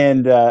laugh.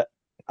 And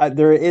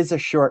there is a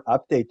short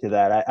update to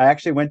that. I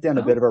actually went down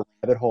a bit of a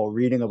rabbit hole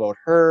reading about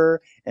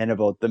her and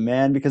about the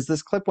man because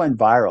this clip went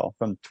viral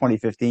from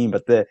 2015.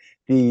 But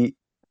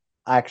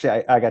I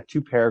got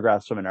 2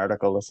 paragraphs from an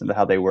article. Listen to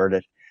how they word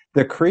it.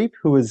 The creep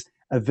who was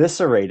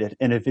eviscerated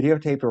in a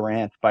videotaped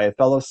rant by a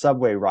fellow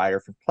subway rider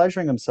for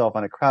pleasuring himself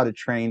on a crowded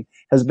train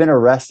has been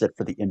arrested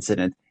for the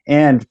incident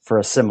and for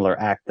a similar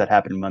act that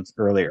happened months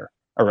earlier,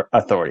 or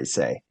authorities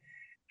say.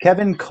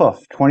 Kevin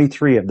Cuff,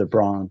 23 of the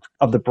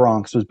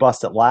Bronx, was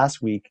busted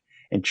last week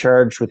and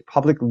charged with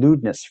public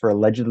lewdness for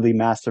allegedly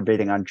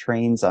masturbating on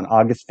trains on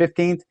August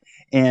 15th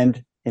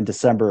and in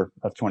December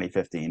of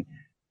 2015,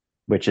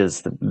 which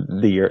is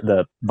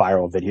the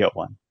viral video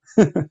one.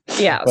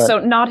 Yeah, so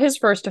not his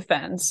first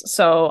offense.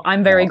 So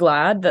I'm very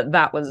glad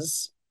that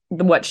was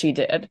what she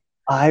did.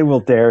 I will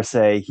dare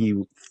say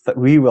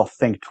we will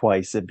think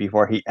twice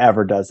before he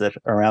ever does it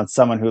around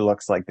someone who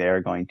looks like they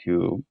are going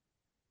to.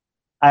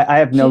 I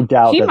have no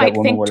doubt he that might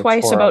woman think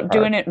twice about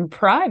doing it in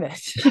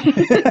private.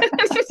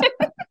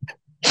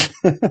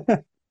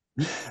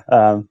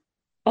 Oh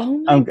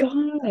my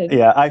God.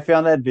 Yeah, I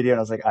found that video and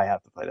I was like, I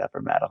have to play that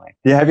for Madeline.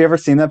 Yeah, have you ever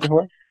seen that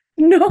before?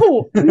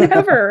 No,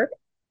 never.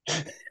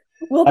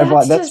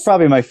 Well, that's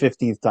probably my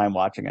 15th time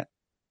watching it.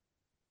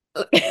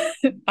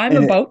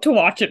 I'm about to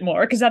watch it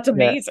more because that's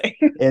amazing.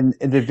 Yeah. And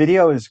the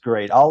video is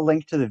great. I'll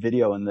link to the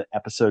video in the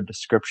episode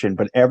description.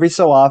 But every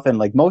so often,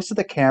 like most of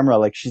the camera,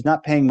 like she's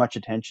not paying much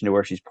attention to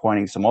where she's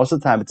pointing. So most of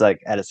the time it's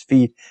like at his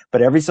feet.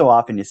 But every so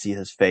often you see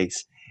his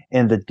face.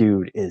 And the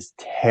dude is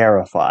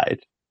terrified.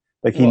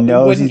 Like he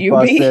knows he's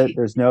busted.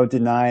 There's no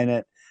denying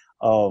it.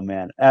 Oh,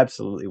 man.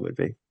 Absolutely would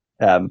be.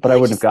 But I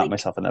wouldn't have got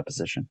myself in that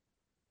position.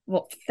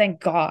 Well, thank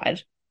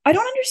God. I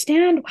don't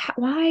understand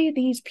why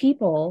these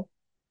people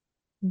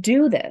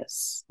do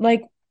this.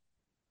 Like,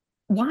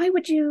 why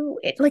would you,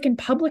 like in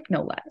public,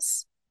 no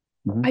less?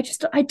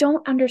 Mm-hmm. I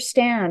don't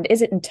understand.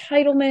 Is it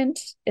entitlement?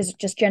 Is it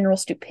just general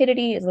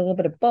stupidity? Is it a little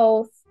bit of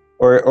both?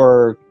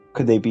 Or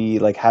could they be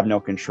like have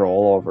no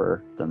control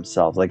over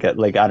themselves? Like I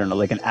don't know,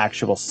 like an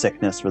actual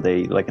sickness where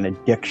they like an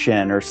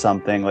addiction or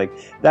something. Like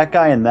that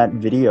guy in that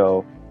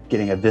video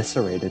getting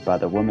eviscerated by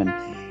the woman,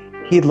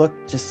 he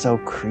looked just so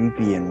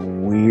creepy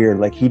and weird.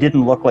 Like he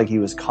didn't look like he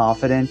was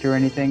confident or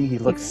anything. He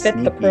looked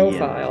fit the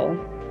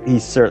profile. He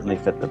certainly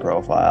fit the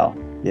profile.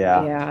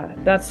 Yeah. Yeah,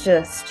 that's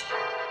just.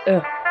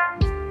 Ugh.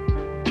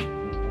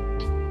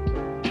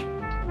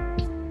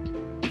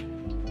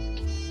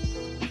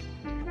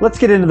 let's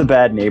get into the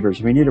bad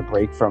neighbors. We need a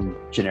break from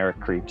generic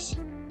creeps.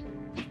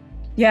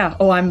 Yeah.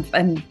 Oh, I've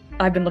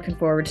been looking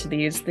forward to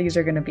these. These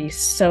are going to be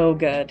so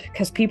good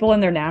because people in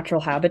their natural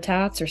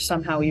habitats are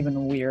somehow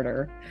even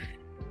weirder.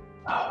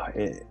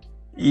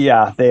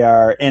 Yeah, they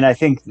are. And I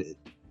think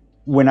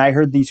when I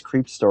heard these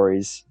creep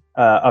stories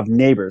of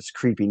neighbors,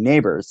 creepy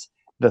neighbors,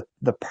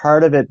 the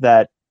part of it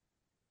that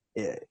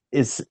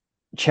is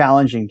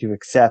challenging to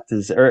accept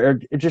or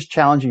just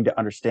challenging to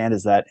understand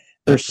is that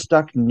they're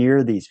stuck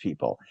near these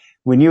people.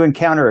 When you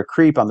encounter a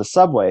creep on the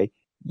subway,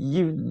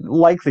 you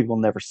likely will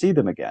never see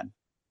them again.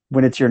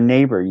 When it's your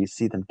neighbor, you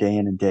see them day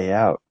in and day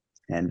out.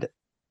 And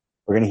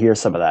we're going to hear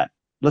some of that.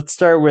 Let's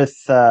start with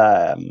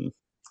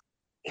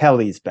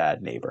Kelly's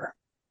bad neighbor.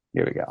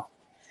 Here we go.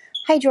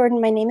 Hi,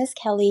 Jordan. My name is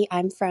Kelly.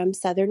 I'm from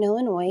Southern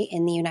Illinois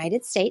in the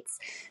United States.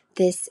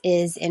 This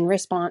is in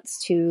response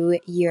to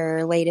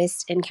your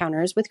latest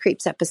Encounters with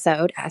Creeps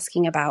episode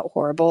asking about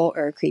horrible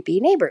or creepy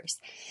neighbors.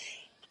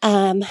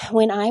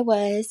 When I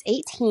was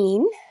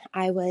 18,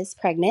 I was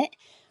pregnant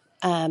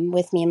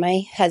with me and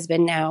my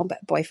husband now,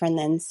 but boyfriend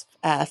then's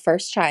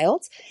first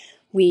child.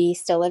 We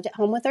still lived at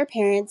home with our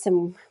parents,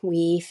 and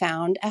we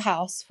found a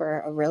house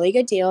for a really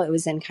good deal. It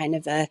was in kind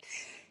of a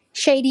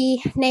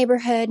shady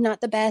neighborhood,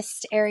 not the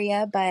best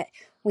area, but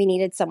we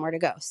needed somewhere to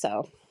go.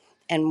 So,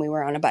 and we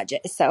were on a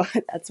budget. So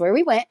that's where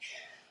we went.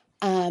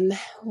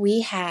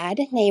 We had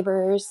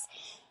neighbors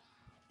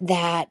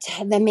that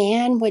the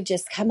man would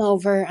just come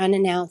over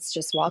unannounced,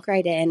 just walk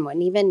right in,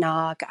 wouldn't even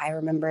knock. I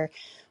remember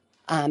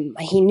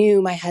he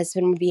knew my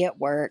husband would be at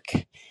work,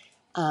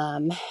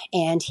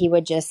 and he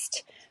would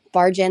just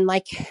barge in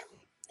like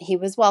he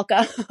was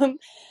welcome.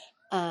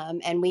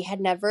 And we had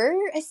never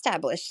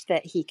established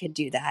that he could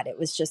do that. It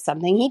was just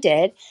something he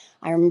did.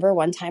 I remember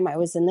one time I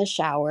was in the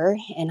shower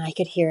and I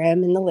could hear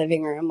him in the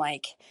living room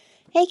like,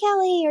 "Hey,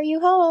 Kelly, are you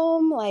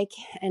home?" Like,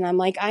 and I'm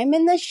like, "I'm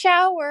in the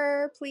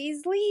shower.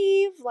 Please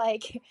leave."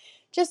 Like,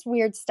 just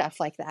weird stuff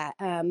like that.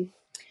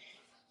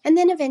 And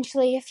then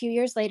eventually, a few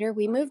years later,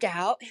 we moved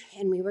out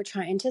and we were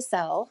trying to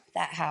sell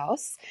that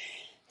house.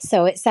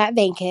 So it sat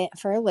vacant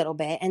for a little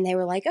bit, and they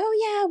were like,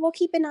 "Oh yeah, we'll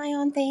keep an eye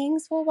on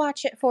things. We'll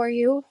watch it for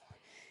you."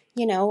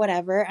 You know,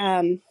 whatever.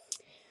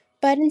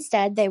 But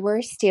instead they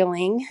were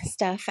stealing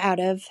stuff out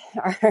of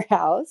our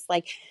house.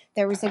 Like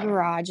there was a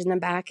garage in the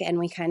back and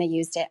we kind of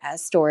used it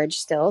as storage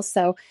still.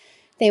 So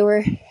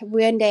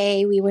one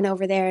day we went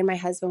over there and my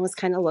husband was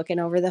kind of looking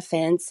over the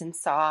fence and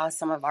saw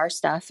some of our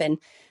stuff in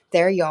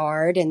their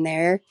yard and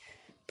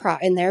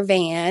in their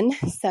van.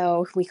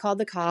 So we called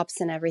the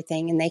cops and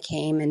everything, and they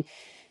came,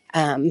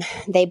 and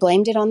they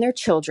blamed it on their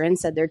children,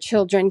 said their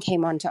children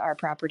came onto our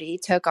property,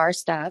 took our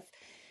stuff.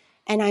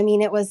 And I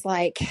mean, it was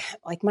like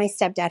my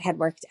stepdad had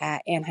worked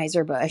at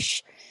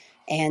Anheuser-Busch.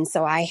 And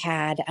so I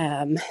had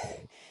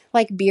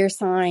like beer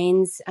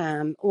signs,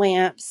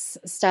 lamps,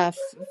 stuff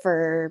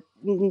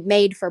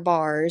made for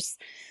bars,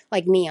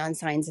 like neon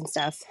signs and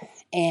stuff.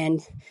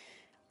 And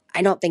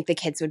I don't think the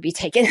kids would be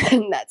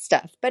taking that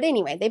stuff. But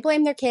anyway, they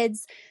blame their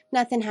kids.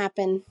 Nothing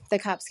happened. The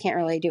cops can't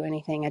really do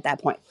anything at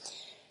that point.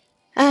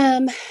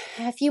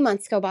 A few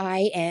months go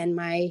by and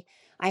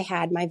I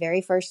had my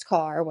very first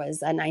car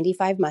was a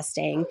 95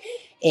 Mustang.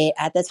 It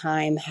at the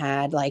time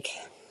had like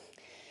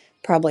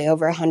probably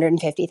over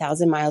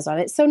 150,000 miles on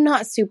it. So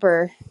not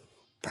super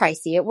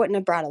pricey. It wouldn't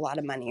have brought a lot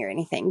of money or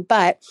anything,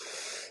 but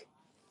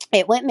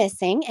it went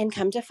missing, and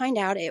come to find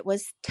out it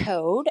was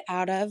towed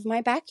out of my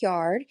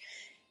backyard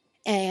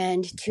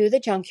and to the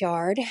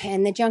junkyard,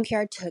 and the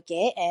junkyard took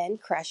it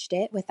and crushed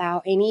it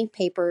without any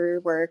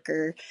paperwork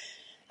or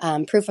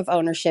proof of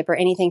ownership or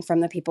anything from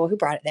the people who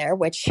brought it there,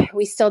 which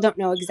we still don't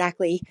know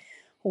exactly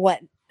what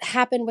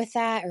happened with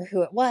that or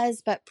who it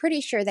was, but pretty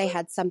sure they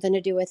had something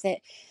to do with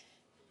it.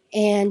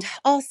 And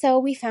also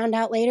we found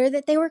out later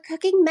that they were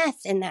cooking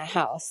meth in that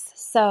house.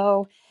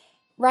 So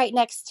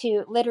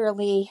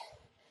literally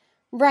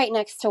right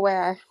next to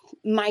where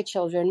my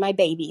children, my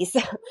babies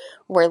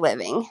were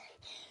living.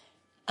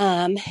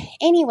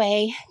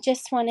 Anyway,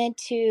 just wanted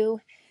to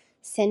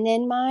send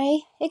in my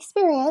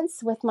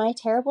experience with my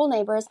terrible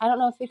neighbors. I don't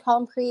know if you'd call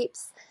them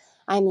creeps.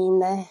 I mean,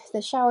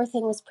 the shower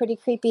thing was pretty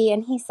creepy,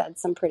 and he said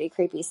some pretty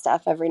creepy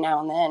stuff every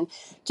now and then.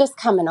 Just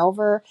coming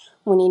over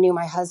when he knew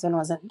my husband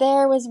wasn't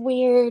there was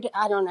weird.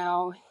 I don't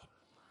know.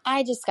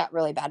 I just got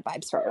really bad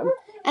vibes from him.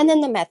 And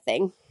then the meth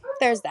thing.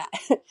 There's that.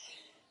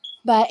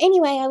 But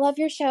anyway, I love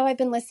your show. I've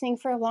been listening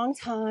for a long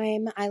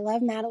time. I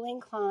love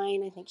Madeline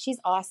Klein. I think she's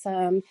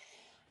awesome.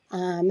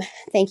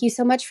 Thank you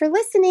so much for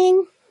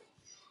listening.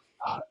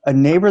 A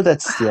neighbor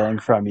that's stealing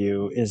from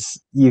you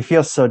you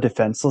feel so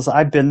defenseless.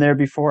 I've been there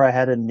before. I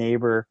had a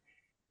neighbor.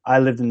 I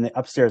lived in the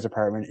upstairs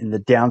apartment. In the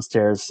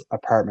downstairs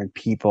apartment,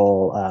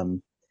 people,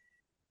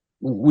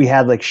 we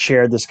had like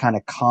shared this kind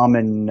of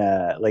common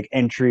like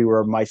entry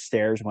where my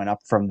stairs went up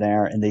from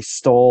there, and they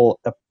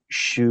stole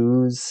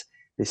shoes.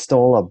 They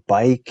stole a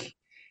bike.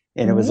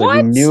 And it was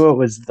like, we knew it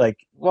was like,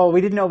 well, we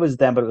didn't know it was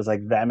them, but it was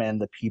like them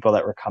and the people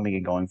that were coming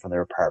and going from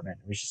their apartment.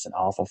 It was just an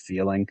awful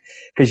feeling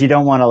because you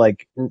don't want to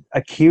like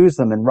accuse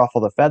them and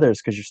ruffle the feathers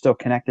because you're still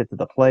connected to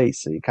the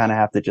place. So you kind of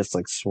have to just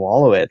like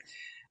swallow it.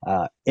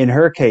 In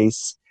her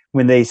case,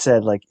 when they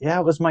said like, yeah,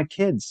 it was my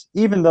kids,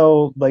 even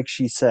though like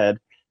she said,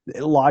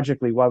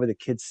 logically, why would the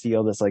kids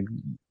steal this like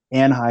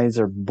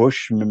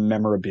Anheuser-Busch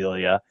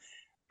memorabilia?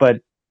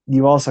 But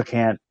you also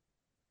can't.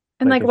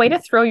 And like way to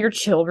throw your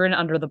children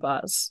under the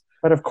bus.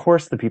 But of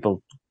course, the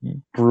people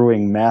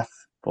brewing meth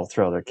will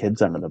throw their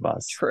kids under the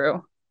bus.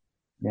 True.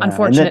 Yeah.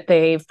 Unfortunate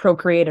they've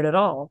procreated at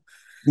all.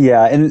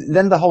 Yeah, and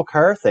then the whole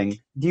car thing.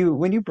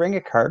 When you bring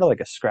a car to like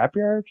a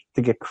scrapyard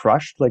to get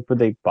crushed, like would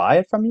they buy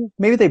it from you?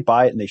 Maybe they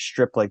buy it and they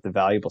strip like the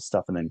valuable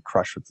stuff and then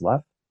crush what's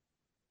left.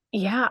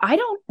 Yeah, I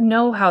don't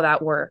know how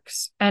that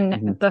works.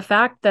 And the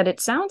fact that it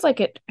sounds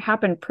like it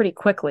happened pretty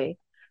quickly.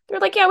 They're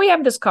like, yeah, we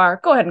have this car.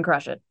 Go ahead and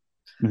crush it.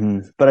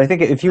 But I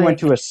think if you went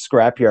to a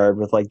scrapyard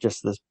with like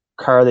just this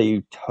car that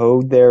you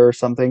towed there or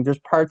something, there's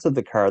parts of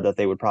the car that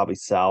they would probably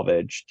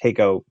salvage, take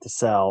out to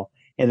sell.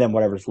 And then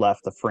whatever's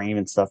left, the frame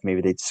and stuff,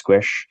 maybe they'd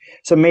squish.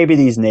 So maybe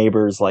these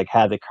neighbors like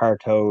had the car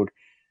towed.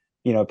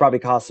 It probably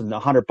cost them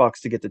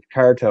 $100 to get the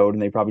car towed,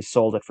 and they probably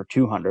sold it for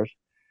 $200.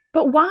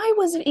 But why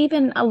was it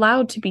even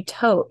allowed to be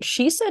towed?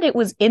 She said it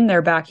was in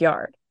their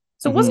backyard,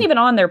 so it wasn't even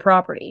on their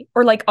property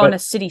or like on a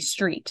city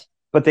street.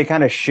 But they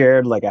kind of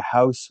shared like a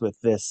house with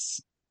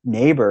this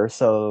neighbor,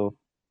 so.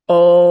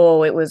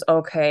 Oh, it was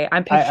okay.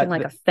 I'm picturing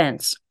like a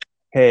fence.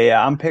 Hey,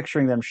 I'm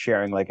picturing them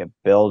sharing like a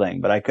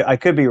building, but I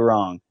could be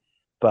wrong.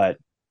 But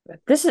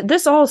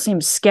this all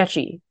seems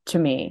sketchy to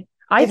me.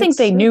 I think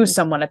they knew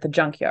someone at the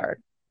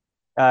junkyard.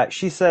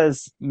 She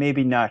says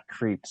maybe not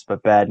creeps,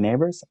 but bad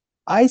neighbors.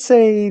 I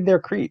say they're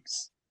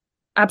creeps.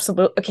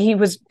 Absolutely. Okay, he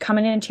was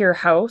coming into your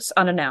house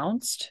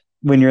unannounced.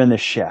 When you're in the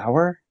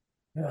shower?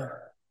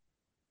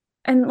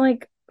 And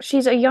like,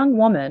 she's a young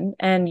woman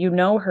and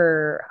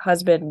her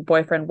husband,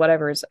 boyfriend,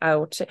 whatever is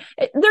out.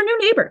 They're new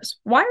neighbors.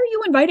 Why are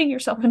you inviting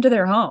yourself into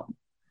their home?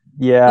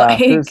 Yeah,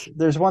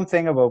 there's one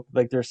thing about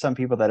like there's some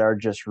people that are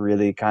just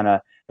really kind of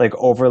like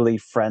overly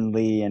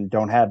friendly and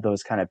don't have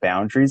those kind of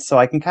boundaries. So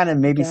I can kind of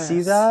maybe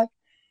see that.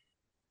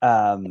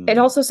 It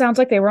also sounds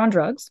like they were on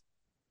drugs.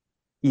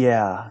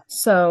 Yeah.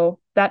 So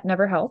that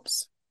never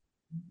helps.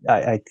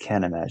 I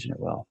can't imagine it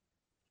will.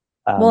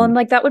 Well, and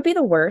like that would be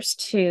the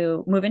worst,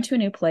 to move into a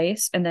new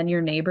place and then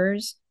your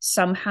neighbors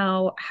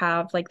somehow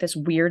have like this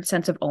weird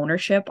sense of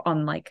ownership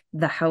on like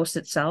the house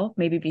itself,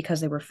 maybe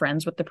because they were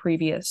friends with the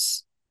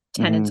previous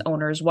tenants,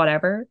 owners,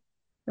 whatever.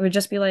 It would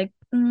just be like,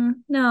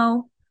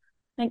 no,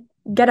 like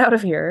get out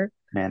of here.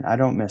 Man, I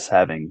don't miss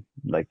having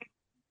like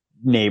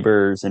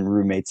neighbors and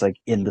roommates like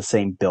in the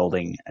same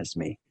building as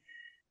me.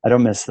 I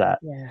don't miss that.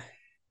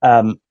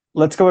 Yeah.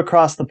 Let's go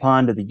across the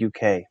pond to the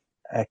UK.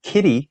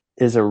 Kitty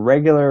is a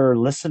regular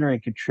listener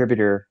and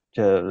contributor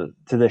to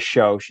this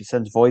show. She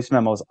sends voice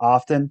memos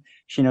often.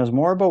 She knows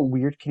more about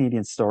weird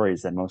Canadian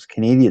stories than most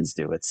Canadians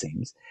do, it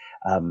seems.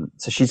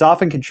 So she's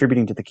often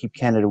contributing to the Keep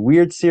Canada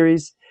Weird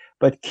series,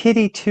 but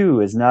Kitty too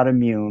is not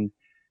immune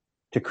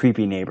to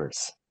creepy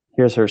neighbors.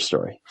 Here's her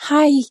story.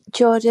 Hi,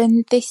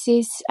 Jordan. This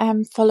is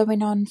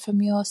following on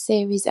from your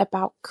series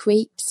about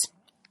creeps.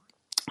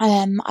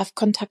 I've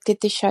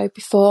contacted the show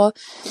before,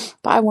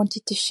 but I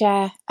wanted to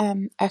share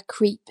a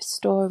creep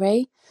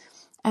story.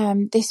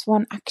 This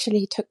one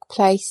actually took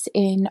place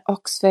in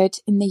Oxford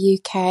in the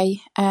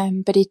UK,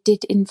 but it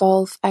did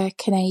involve a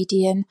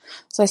Canadian,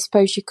 so I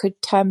suppose you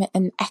could term it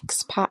an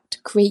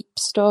expat creep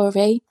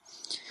story.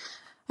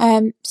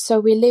 So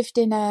we lived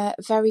in a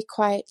very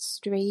quiet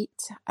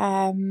street.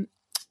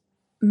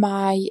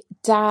 My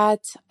dad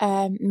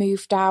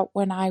moved out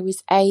when I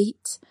was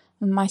 8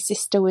 and my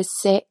sister was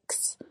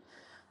 6.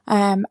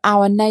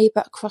 Our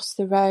neighbour across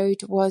the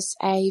road was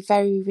a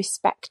very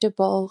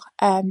respectable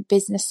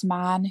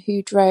businessman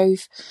who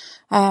drove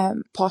a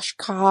posh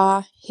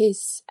car.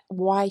 His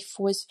wife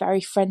was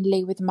very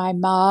friendly with my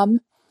mum.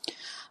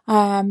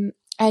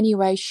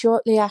 Anyway,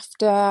 shortly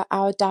after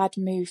our dad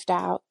moved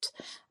out,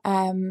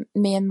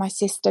 me and my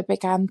sister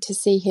began to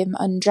see him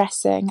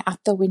undressing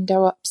at the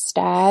window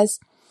upstairs.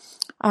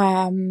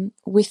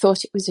 We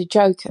thought it was a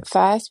joke at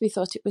first. We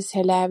thought it was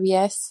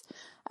hilarious.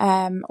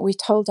 We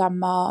told our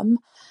mum,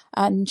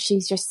 and she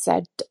just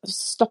said,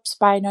 stop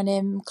spying on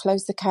him,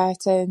 close the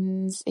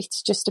curtains,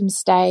 it's just a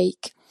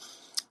mistake.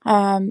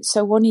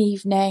 So one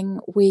evening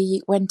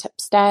we went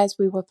upstairs,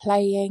 we were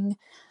playing,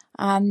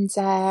 and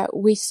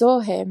we saw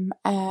him,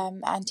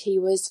 and he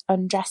was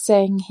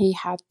undressing. He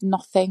had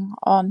nothing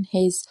on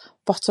his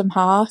bottom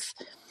half,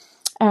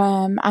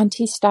 and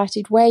he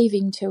started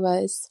waving to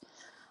us,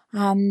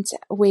 and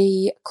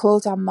we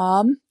called our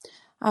mum.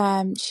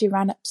 She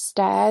ran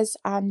upstairs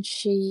and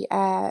she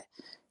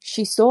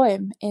saw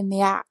him in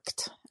the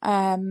act.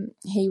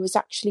 He was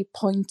actually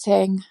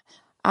pointing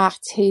at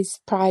his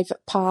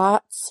private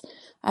parts,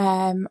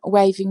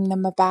 waving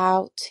them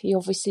about. He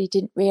obviously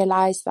didn't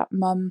realise that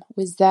mum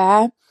was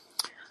there,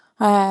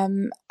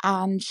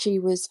 and she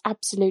was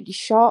absolutely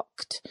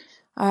shocked.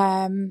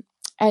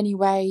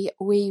 Anyway,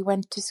 we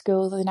went to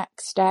school the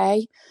next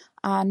day,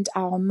 and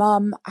our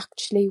mum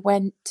actually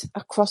went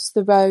across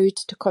the road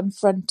to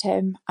confront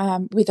him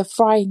with a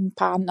frying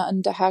pan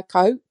under her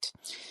coat.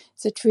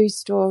 It's a true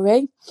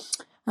story.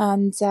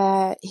 And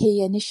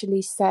he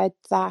initially said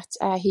that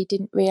he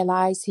didn't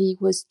realise he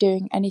was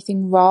doing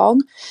anything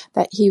wrong,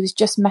 that he was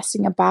just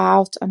messing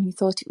about and he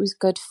thought it was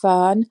good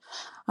fun.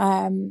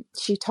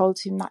 She told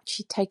him that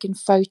she'd taken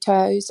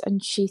photos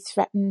and she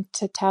threatened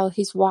to tell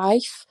his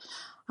wife.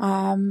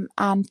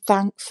 And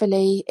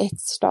thankfully it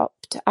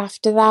stopped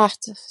after that.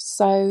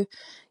 So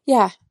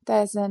yeah,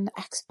 there's an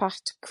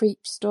expat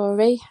creep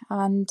story.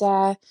 And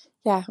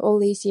yeah, all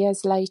these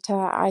years later,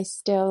 I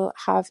still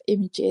have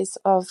images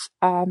of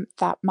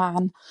that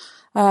man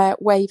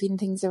waving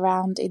things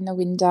around in the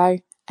window.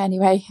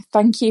 Anyway,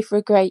 thank you for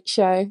a great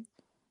show.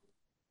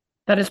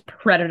 That is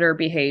predator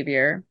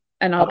behavior.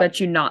 And I'll bet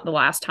you not the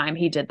last time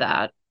he did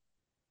that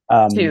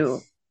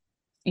to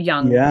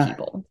young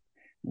people.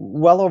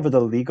 Well over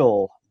the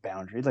legal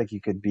boundary. Like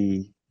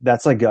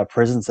that's like a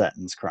prison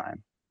sentence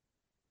crime.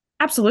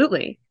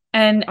 Absolutely.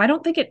 And I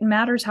don't think it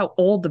matters how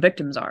old the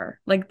victims are.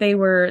 Like they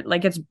were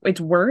like it's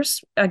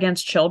worse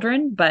against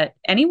children, but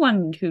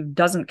anyone who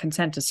doesn't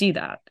consent to see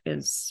that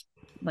is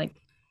like,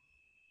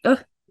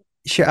 ugh.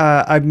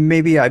 I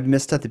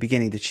missed at the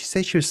beginning. Did she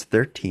say she was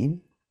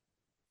 13?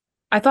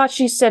 I thought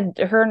she said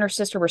her and her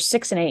sister were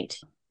 6 and 8.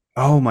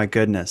 Oh my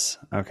goodness.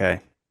 Okay.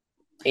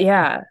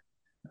 Yeah.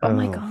 Oh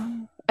my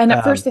God. And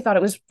at first they thought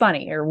it was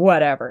funny or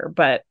whatever,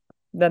 but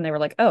then they were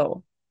like,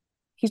 oh,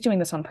 he's doing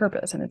this on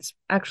purpose, and it's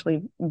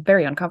actually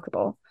very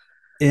uncomfortable.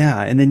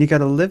 Yeah, and then you got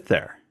to live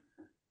there.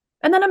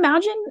 And then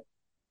imagine,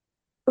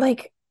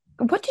 like,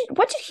 what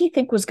did he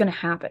think was going to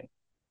happen?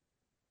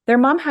 Their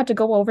mom had to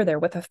go over there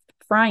with a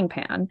frying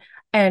pan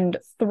and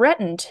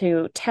threaten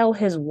to tell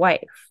his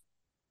wife.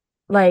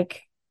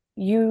 Like,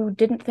 you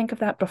didn't think of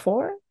that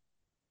before?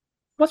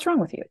 What's wrong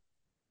with you?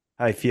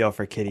 I feel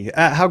for Kitty.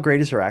 How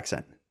great is her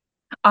accent?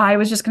 I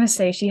was just going to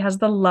say she has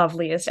the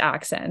loveliest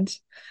accent.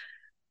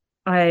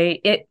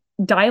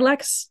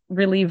 Dialects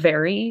really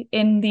vary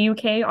in the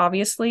UK,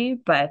 obviously,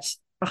 but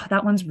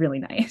that one's really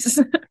nice.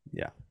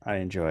 Yeah, I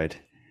enjoyed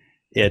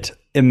it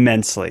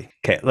immensely.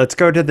 Okay, let's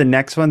go to the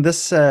next one.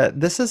 This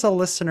is a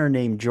listener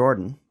named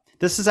Jordan.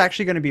 This is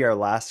actually going to be our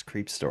last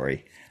creep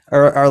story,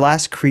 or our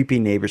last creepy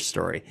neighbor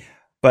story.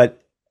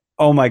 But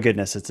oh my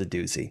goodness, it's a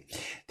doozy.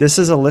 This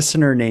is a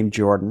listener named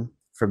Jordan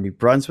from New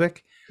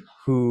Brunswick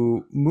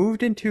who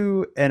moved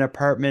into an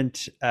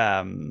apartment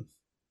and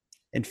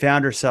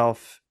found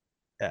herself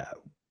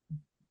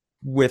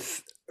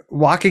with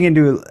walking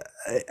into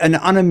an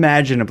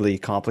unimaginably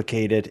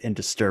complicated and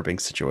disturbing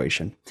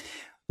situation.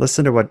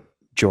 Listen to what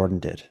Jordan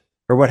did,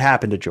 or what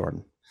happened to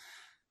Jordan.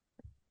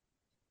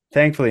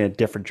 Thankfully, a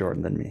different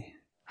Jordan than me.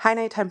 Hi,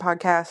 Nighttime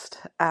Podcast.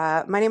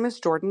 My name is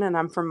Jordan, and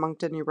I'm from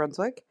Moncton, New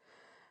Brunswick.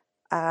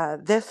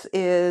 This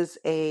is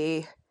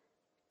a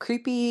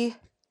creepy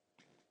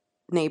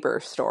neighbor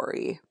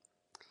story.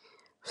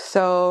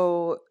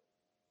 So,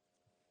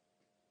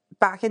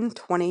 back in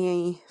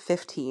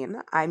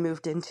 2015, I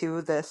moved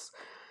into this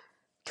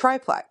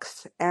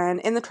triplex, and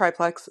in the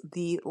triplex,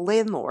 the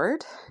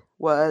landlord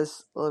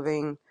was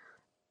living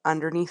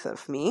underneath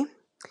of me.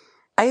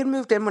 I had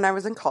moved in when I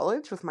was in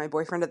college with my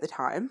boyfriend at the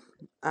time.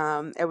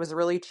 It was a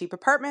really cheap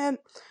apartment.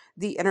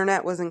 The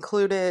internet was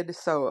included,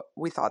 so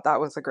we thought that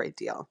was a great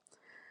deal.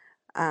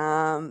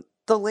 The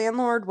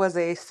landlord was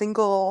a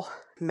single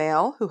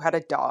male who had a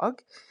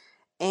dog,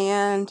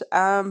 and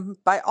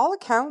by all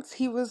accounts,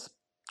 he was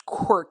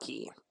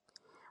quirky.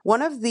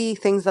 One of the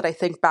things that I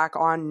think back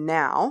on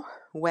now,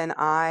 when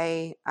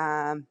I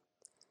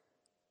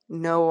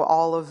know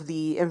all of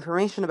the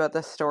information about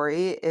this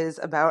story, is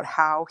about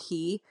how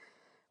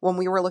when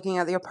we were looking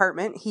at the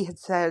apartment, he had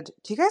said,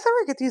 do you guys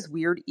ever get these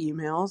weird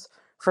emails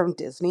from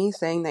Disney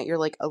saying that you're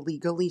like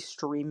illegally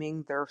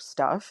streaming their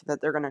stuff, that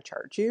they're going to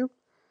charge you?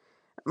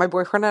 My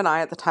boyfriend and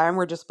I at the time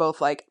were just both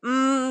like,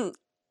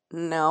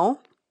 no.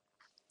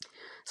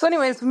 So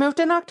anyways, we moved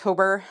in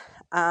October,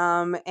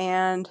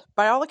 and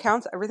by all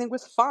accounts, everything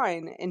was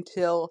fine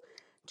until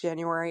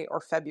January or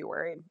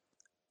February.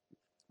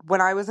 When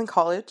I was in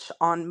college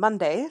on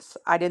Mondays,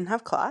 I didn't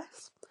have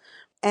class,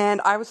 and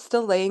I was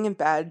still laying in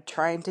bed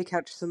trying to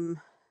catch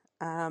some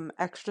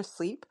extra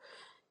sleep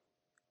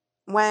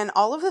when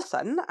all of a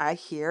sudden I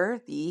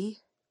hear the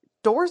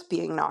doors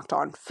being knocked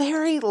on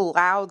very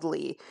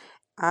loudly.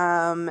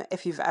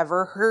 If you've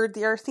ever heard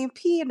the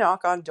RCMP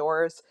knock on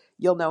doors,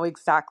 you'll know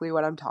exactly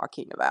what I'm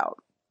talking about.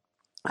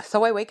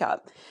 So I wake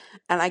up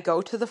and I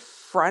go to the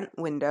front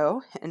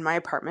window in my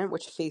apartment,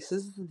 which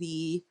faces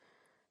the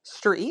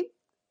street,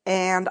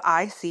 and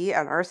I see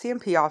an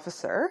RCMP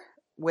officer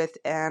with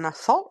an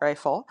assault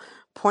rifle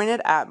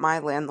pointed at my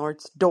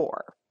landlord's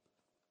door.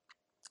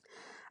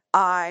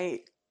 I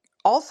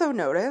also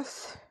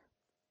notice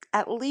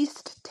at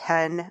least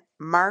 10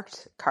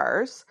 marked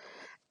cars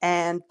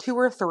and 2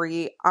 or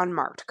 3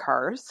 unmarked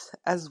cars,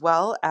 as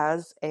well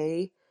as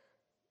a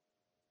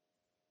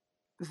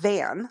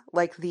van,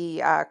 like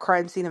the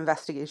crime scene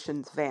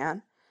investigations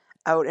van,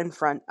 out in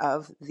front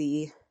of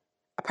the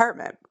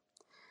apartment.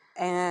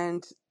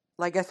 And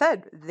like I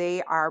said,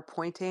 they are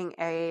pointing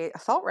a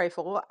assault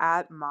rifle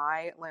at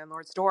my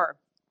landlord's door.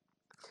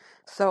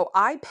 So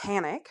I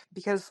panic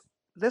because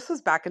this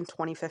was back in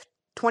 2015.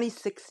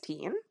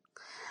 2016.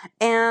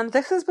 And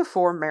this is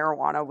before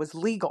marijuana was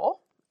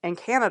legal in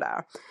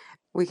Canada.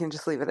 We can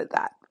just leave it at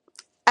that.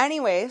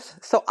 Anyways,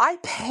 so I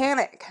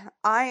panic.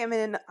 I am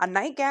in a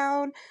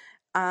nightgown.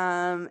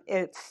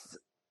 It's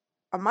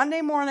a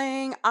Monday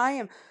morning. I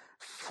am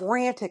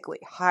frantically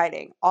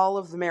hiding all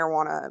of the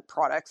marijuana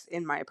products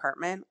in my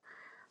apartment.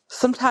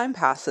 Some time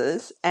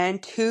passes,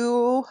 and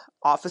 2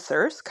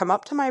 officers come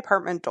up to my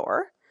apartment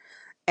door,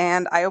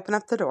 and I open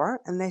up the door,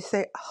 and they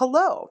say,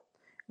 "Hello,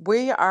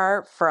 we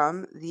are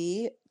from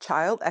the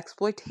Child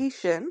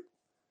Exploitation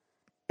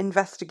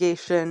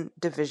Investigation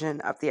Division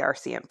of the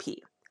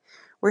RCMP.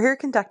 We're here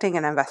conducting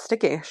an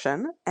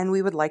investigation, and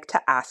we would like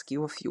to ask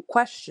you a few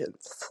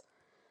questions."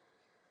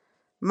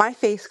 My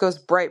face goes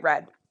bright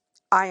red.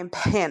 I am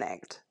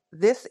panicked.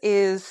 This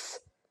is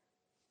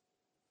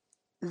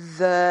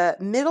the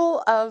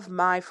middle of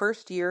my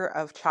first year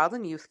of child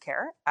and youth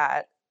care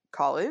at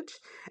college,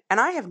 and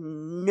I have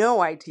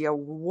no idea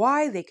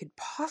why they could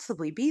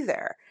possibly be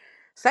there.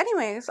 So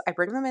anyways, I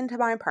bring them into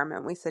my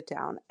apartment, we sit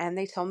down, and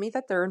they tell me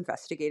that they're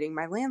investigating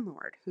my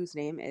landlord, whose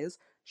name is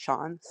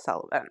Sean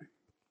Sullivan.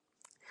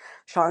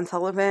 Sean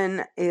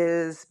Sullivan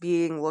is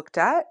being looked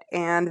at,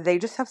 and they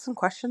just have some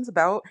questions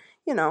about,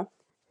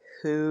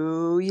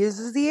 who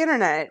uses the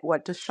internet?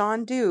 What does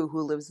Sean do?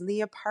 Who lives in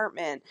the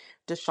apartment?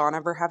 Does Sean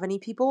ever have any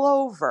people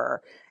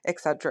over?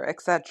 Etc.,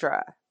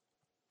 etc.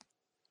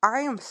 I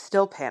am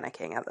still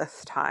panicking at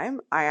this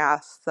time. I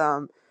asked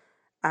them,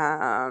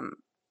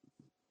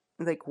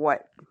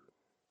 what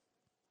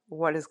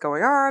is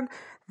going on?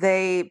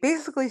 They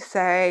basically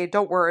say,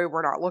 "Don't worry,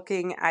 we're not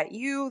looking at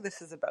you.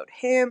 This is about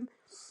him."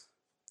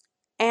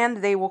 And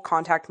they will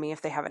contact me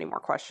if they have any more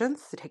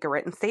questions to take a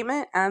written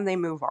statement, and they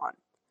move on.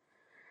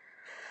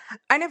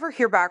 I never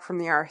hear back from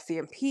the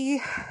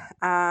RCMP.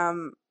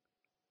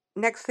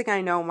 Next thing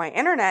I know, my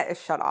internet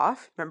is shut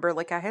off. Remember,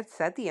 like I had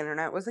said, the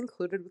internet was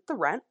included with the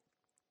rent.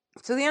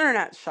 So the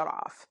internet's shut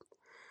off.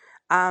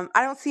 I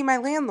don't see my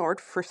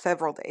landlord for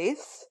several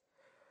days.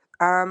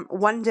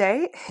 One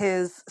day,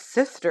 his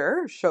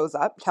sister shows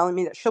up telling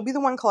me that she'll be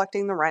the one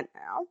collecting the rent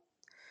now.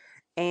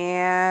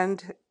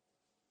 And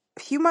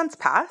a few months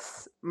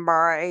pass.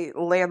 My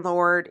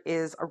landlord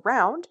is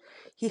around.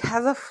 He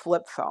has a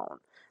flip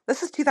phone.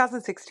 This is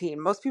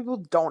 2016. Most people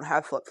don't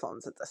have flip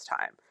phones at this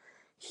time.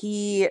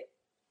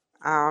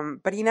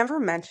 But he never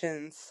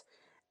mentions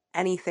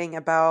anything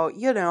about,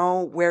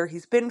 where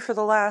he's been for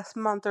the last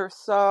month or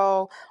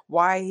so,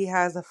 why he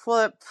has a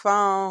flip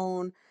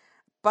phone.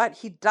 But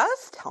he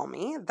does tell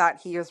me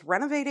that he is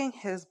renovating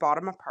his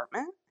bottom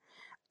apartment,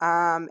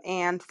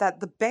 and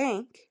that the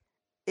bank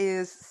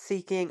is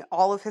seeking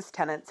all of his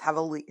tenants have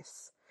a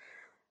lease.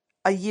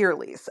 A year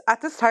lease.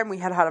 At this time, we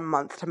had a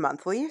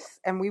month-to-month lease,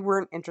 and we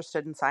weren't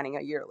interested in signing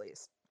a year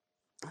lease.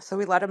 So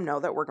we let him know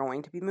that we're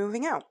going to be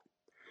moving out.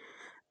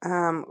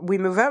 We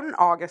moved out in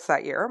August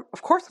that year.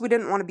 Of course, we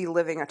didn't want to be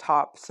living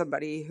atop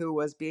somebody who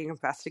was being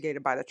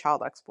investigated by the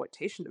Child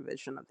Exploitation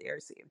Division of the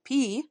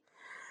RCMP.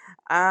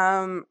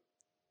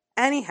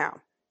 Anyhow,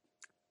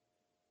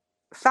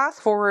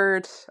 fast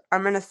forward,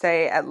 I'm going to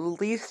say at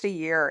least a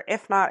year,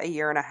 if not a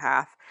year and a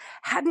half.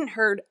 Hadn't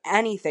heard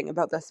anything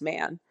about this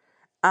man.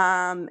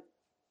 My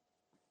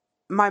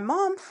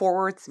mom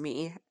forwards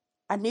me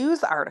a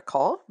news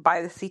article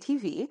by the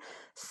CTV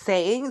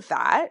saying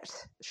that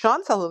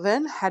Sean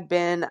Sullivan had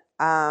been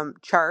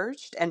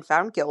charged and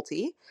found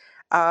guilty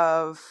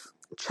of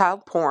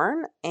child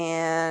porn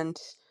and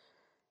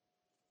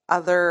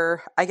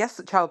other, I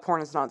guess child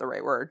porn is not the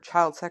right word,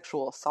 child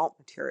sexual assault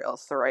material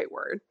is the right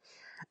word,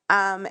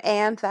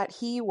 and that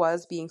he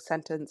was being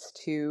sentenced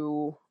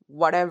to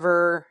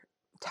whatever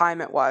time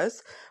it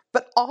was,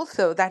 but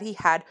also that he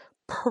had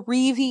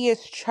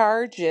previous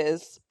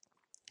charges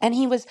and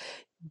he was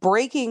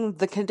breaking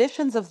the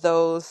conditions of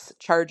those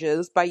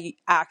charges by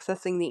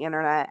accessing the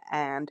internet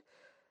and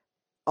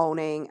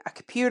owning a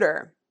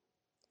computer.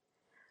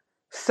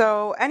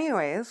 So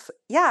anyways,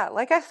 yeah,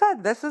 like I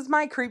said, this is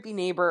my creepy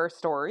neighbor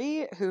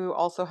story, who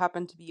also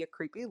happened to be a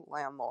creepy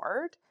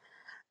landlord.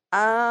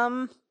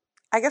 I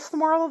guess the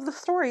moral of the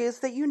story is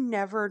that you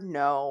never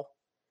know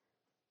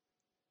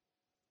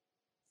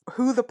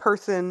who the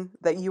person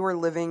that you are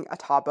living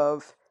atop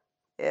of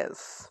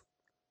is.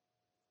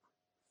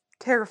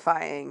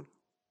 Terrifying.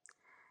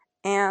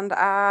 And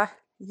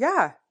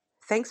yeah,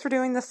 thanks for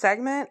doing this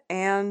segment,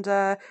 and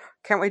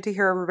can't wait to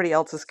hear everybody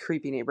else's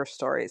creepy neighbor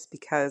stories,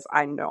 because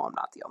I know I'm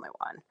not the only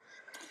one.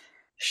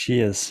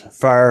 She is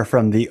far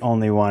from the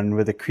only one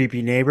with a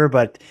creepy neighbor,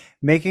 but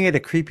making it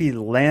a creepy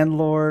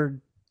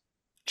landlord,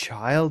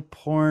 child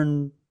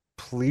porn,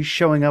 police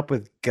showing up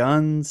with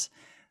guns.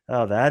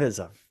 Oh, that is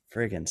a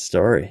friggin'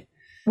 story.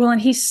 Well, and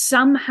he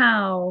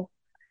somehow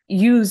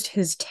used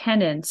his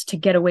tenants to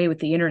get away with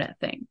the internet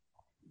thing.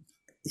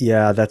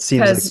 Yeah, that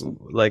seems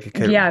like it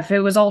could. Yeah, if it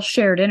was all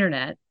shared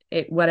internet,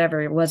 it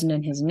wasn't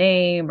in his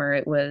name, or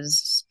it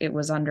was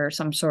under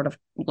some sort of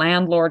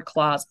landlord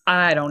clause.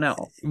 I don't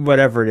know.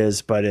 Whatever it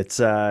is, but it's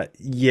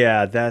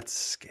yeah,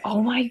 that's.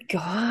 Oh my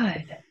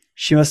God.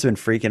 She must have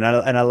been freaking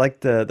out. And I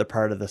like the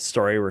part of the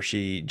story where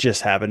she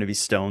just happened to be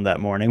stoned that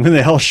morning when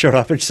they all showed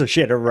up. And so she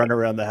had to run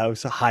around the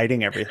house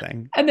hiding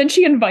everything. And then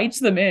she invites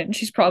them in.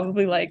 She's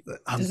probably like,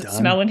 I'm does it done.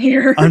 smell in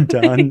here? I'm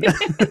done.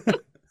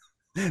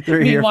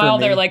 Meanwhile,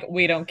 they're like,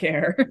 we don't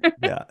care.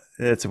 Yeah,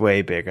 it's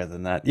way bigger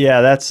than that.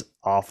 Yeah, that's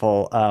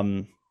awful.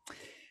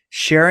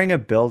 Sharing a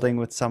building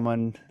with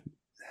someone,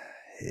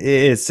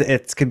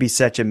 it can be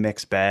such a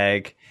mixed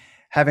bag.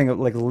 Having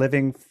like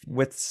living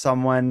with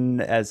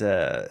someone as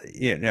a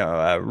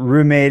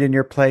roommate in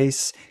your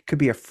place could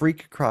be a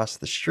freak across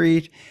the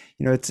street.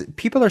 It's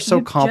people are so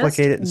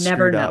complicated and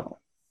screwed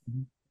up.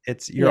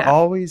 You're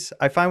always,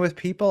 I find with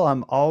people,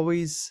 I'm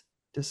always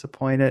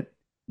disappointed,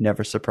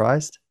 never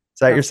surprised. Is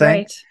that you're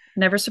saying? Right.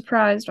 Never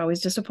surprised, always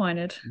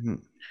disappointed. Mm-hmm.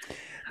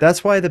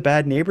 That's why the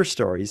bad neighbor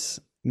stories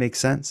make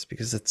sense,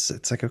 because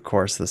it's like, of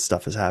course, this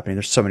stuff is happening.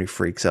 There's so many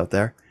freaks out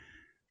there.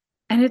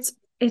 And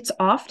it's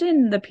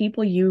often the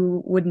people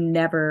you would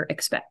never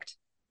expect.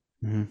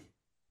 Mm-hmm.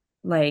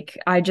 Like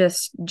I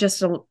just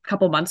a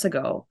couple months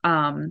ago,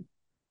 I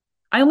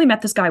only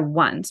met this guy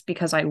once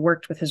because I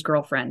worked with his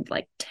girlfriend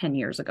like 10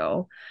 years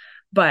ago.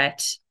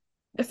 But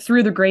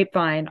through the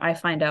grapevine, I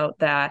find out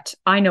that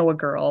I know a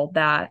girl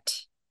that,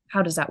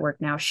 how does that work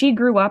now? She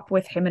grew up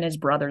with him and his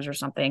brothers or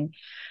something.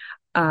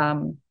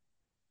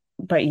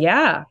 But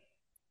yeah,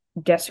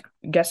 guess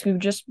who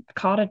just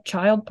caught a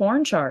child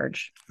porn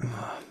charge?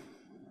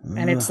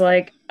 And it's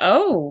like,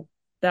 oh,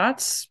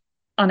 that's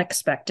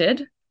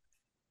unexpected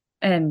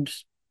and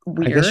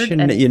weird.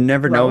 I guess you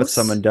never know what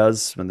someone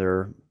does when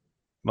they're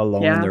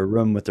alone in their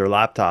room with their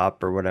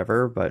laptop or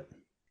whatever, but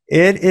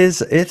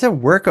it's a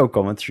workout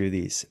going through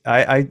these.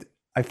 I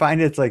find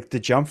it's like the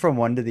jump from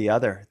one to the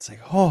other. It's like,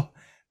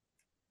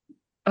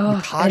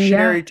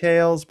 cautionary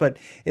tales, but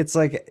it's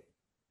like,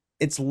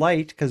 it's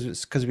light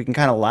because we can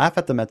kind of laugh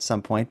at them at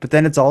some point, but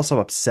then it's also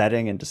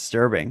upsetting and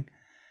disturbing.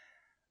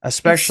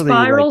 Especially it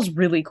spirals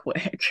really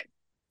quick.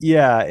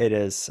 Yeah, it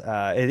is.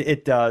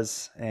 It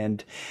does.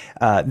 And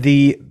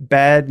the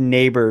Bad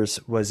Neighbors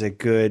was a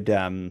good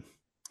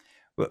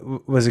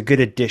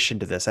addition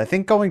to this. I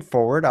think going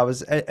forward,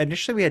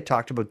 initially we had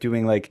talked about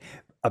doing like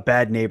a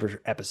bad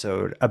neighbor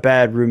episode, a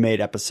bad roommate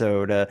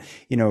episode, a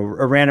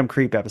random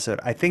creep episode.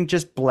 I think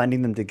just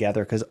blending them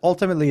together, because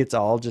ultimately it's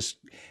all just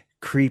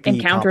creepy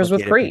encounters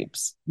with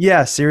creeps.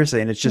 Yeah, seriously.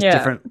 And it's just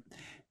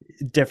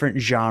different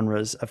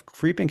genres of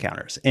creep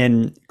encounters,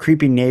 and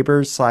creepy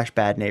neighbors /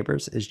 bad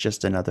neighbors is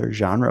just another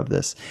genre of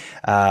this.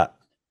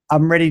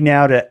 I'm ready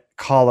now to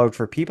call out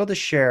for people to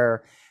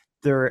share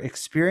their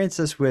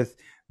experiences with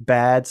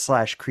bad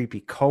 /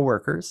 creepy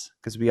coworkers,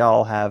 because we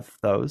all have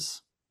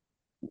those.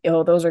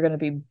 Oh, those are going to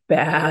be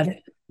bad.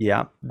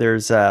 Yeah.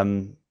 There's,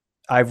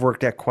 I've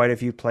worked at quite a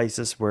few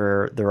places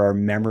where there are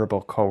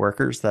memorable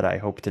coworkers that I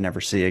hope to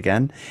never see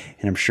again.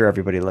 And I'm sure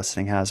everybody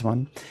listening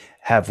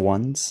have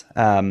ones.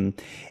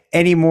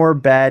 Any more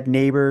bad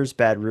neighbors,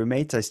 bad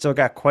roommates? I still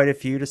got quite a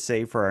few to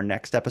save for our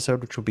next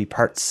episode, which will be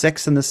part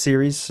 6 in the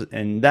series.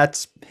 And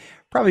that's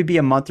probably be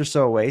a month or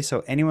so away.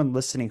 So anyone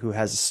listening who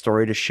has a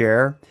story to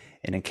share,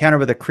 an encounter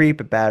with a creep,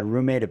 a bad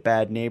roommate, a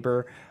bad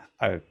neighbor,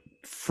 a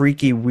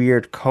freaky,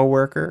 weird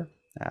coworker,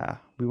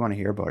 we want to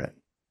hear about it.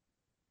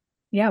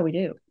 Yeah, we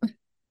do.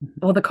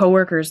 Well, the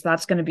coworkers,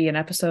 that's going to be an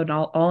episode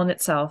all in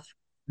itself.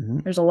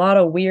 Mm-hmm. There's a lot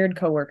of weird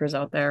coworkers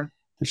out there.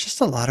 There's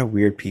just a lot of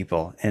weird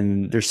people,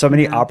 and there's so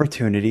many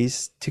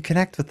opportunities to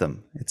connect with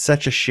them. It's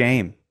such a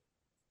shame.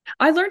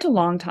 I learned a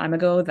long time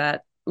ago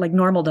that like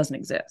normal doesn't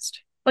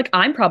exist. Like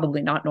I'm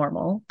probably not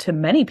normal to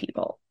many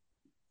people.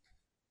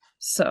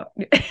 So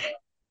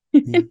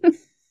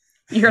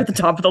you're at the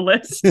top of the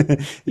list.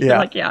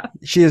 Yeah.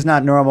 She is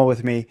not normal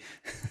with me.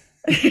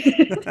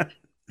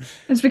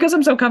 It's because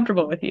I'm so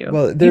comfortable with you.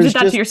 Well, you did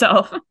that to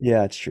yourself.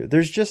 Yeah, it's true.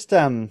 There's just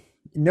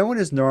no one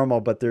is normal,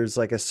 but there's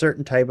like a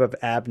certain type of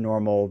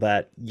abnormal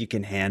that you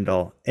can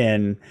handle.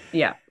 And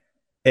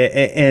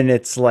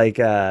it's like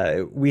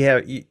we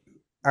have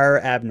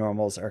our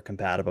abnormals are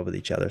compatible with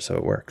each other, so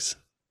it works.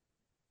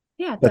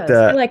 Yeah, it does.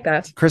 I like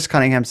that. Chris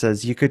Cunningham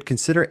says you could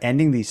consider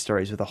ending these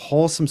stories with a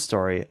wholesome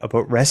story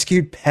about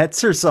rescued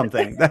pets or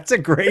something. That's a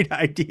great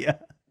idea.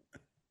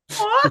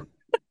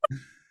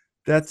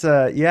 That's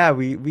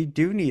we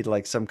do need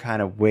like some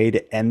kind of way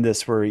to end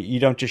this where you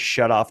don't just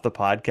shut off the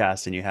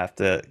podcast and you have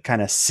to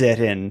kind of sit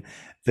in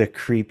the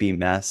creepy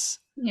mess.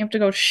 You have to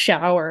go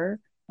shower.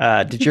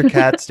 Did your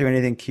cats do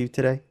anything cute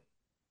today?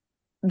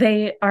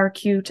 They are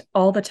cute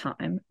all the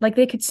time. Like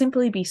they could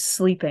simply be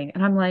sleeping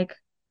and I'm like,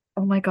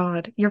 oh my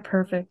God, you're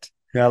perfect.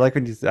 Yeah,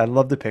 I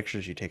love the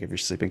pictures you take of your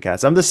sleeping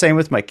cats. I'm the same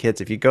with my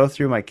kids. If you go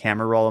through my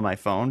camera roll on my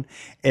phone,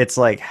 it's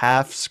like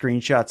half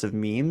screenshots of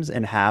memes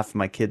and half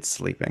my kids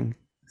sleeping.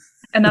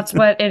 And that's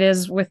what it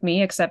is with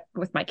me, except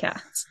with my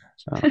cats.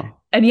 Oh.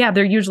 And yeah,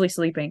 they're usually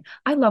sleeping.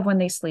 I love when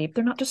they sleep.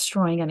 They're not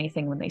destroying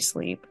anything when they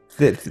sleep.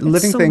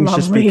 Living so things lovely.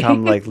 Just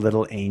become like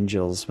little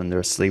angels when they're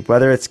asleep,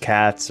 whether it's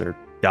cats or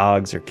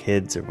dogs or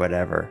kids or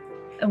whatever.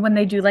 And when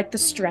they do like the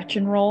stretch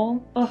and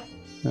roll. Oh.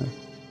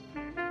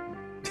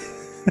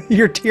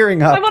 You're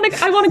tearing up.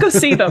 I want to go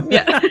see them.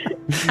 Yeah.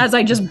 As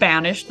I just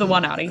banished the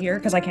one out of here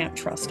because I can't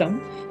trust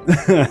him.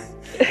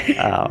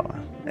 Oh,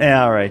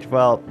 yeah, all right.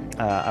 Well,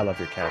 I love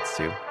your cats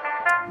too.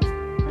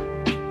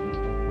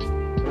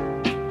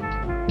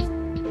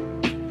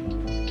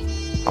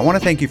 I want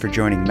to thank you for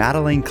joining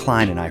Madeleine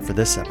Klein and I for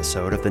this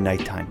episode of the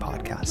Nighttime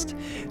Podcast.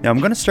 Now, I'm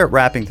going to start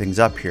wrapping things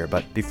up here,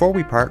 but before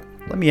we part,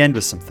 let me end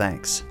with some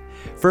thanks.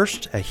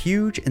 First, a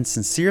huge and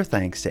sincere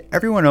thanks to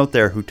everyone out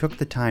there who took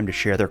the time to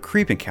share their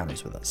creep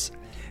encounters with us.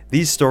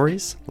 These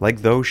stories,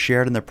 like those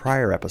shared in the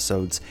prior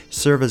episodes,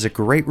 serve as a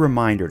great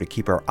reminder to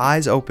keep our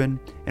eyes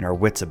open and our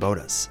wits about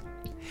us.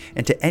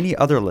 And to any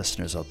other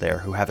listeners out there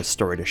who have a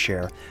story to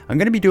share, I'm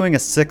going to be doing a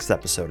 6th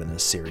episode in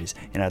this series,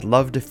 and I'd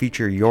love to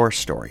feature your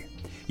story.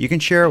 You can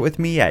share it with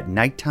me at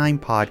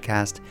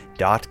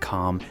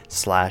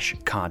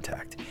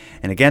nighttimepodcast.com/contact.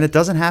 And again, it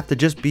doesn't have to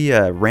just be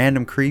a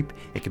random creep.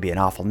 It could be an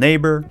awful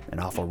neighbor, an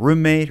awful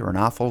roommate, or an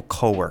awful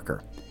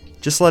coworker.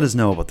 Just let us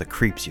know about the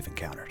creeps you've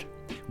encountered.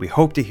 We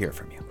hope to hear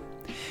from you.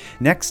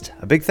 Next,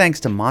 a big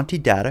thanks to Monty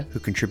Data, who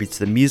contributes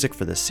the music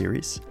for this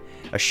series.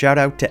 A shout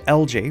out to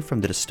LJ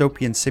from the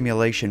Dystopian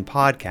Simulation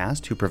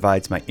podcast, who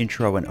provides my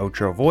intro and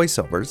outro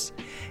voiceovers.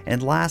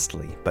 And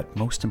lastly, but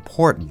most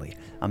importantly,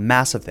 a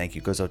massive thank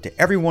you goes out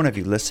to every one of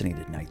you listening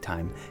to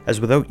Nighttime, as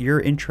without your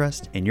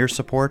interest and your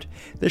support,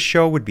 this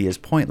show would be as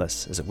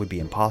pointless as it would be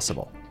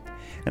impossible.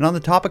 And on the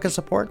topic of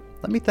support,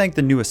 let me thank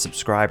the newest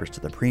subscribers to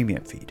the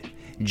premium feed.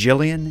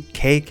 Jillian,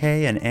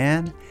 KK, and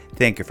Anne,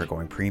 thank you for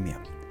going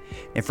premium.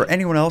 And for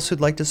anyone else who'd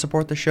like to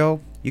support the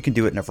show, you can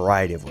do it in a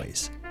variety of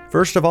ways.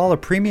 First of all, a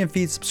premium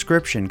feed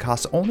subscription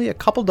costs only a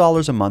couple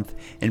dollars a month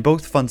and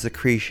both funds the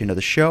creation of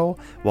the show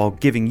while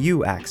giving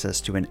you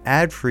access to an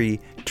ad-free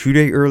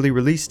 2-day early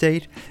release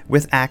date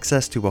with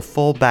access to a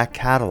full back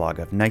catalog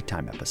of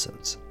Nighttime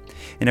episodes.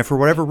 And if for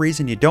whatever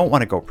reason you don't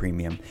want to go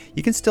premium,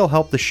 you can still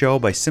help the show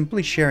by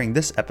simply sharing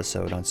this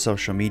episode on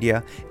social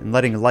media and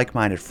letting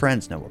like-minded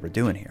friends know what we're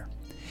doing here.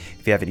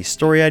 If you have any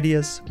story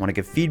ideas, want to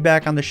give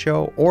feedback on the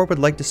show, or would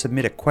like to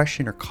submit a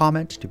question or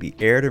comment to be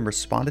aired and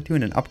responded to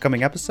in an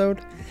upcoming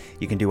episode,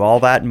 you can do all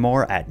that and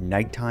more at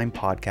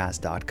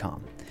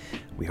nighttimepodcast.com.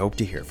 We hope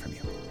to hear from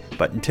you.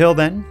 But until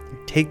then,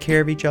 take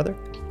care of each other,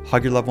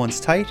 hug your loved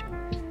ones tight,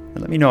 and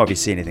let me know if you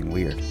see anything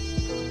weird.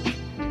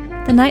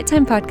 The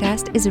Nighttime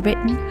Podcast is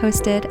written,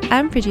 hosted,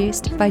 and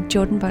produced by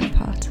Jordan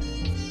Bonaparte.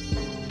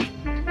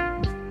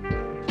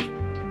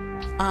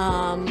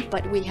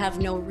 But we have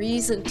no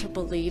reason to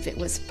believe it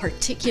was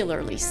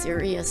particularly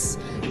serious.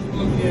 You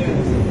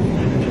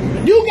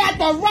got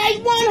the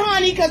right one,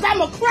 honey, because I'm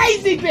a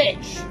crazy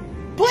bitch.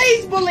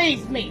 Please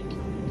believe me.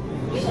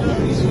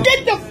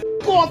 Get the f***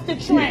 off the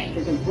train.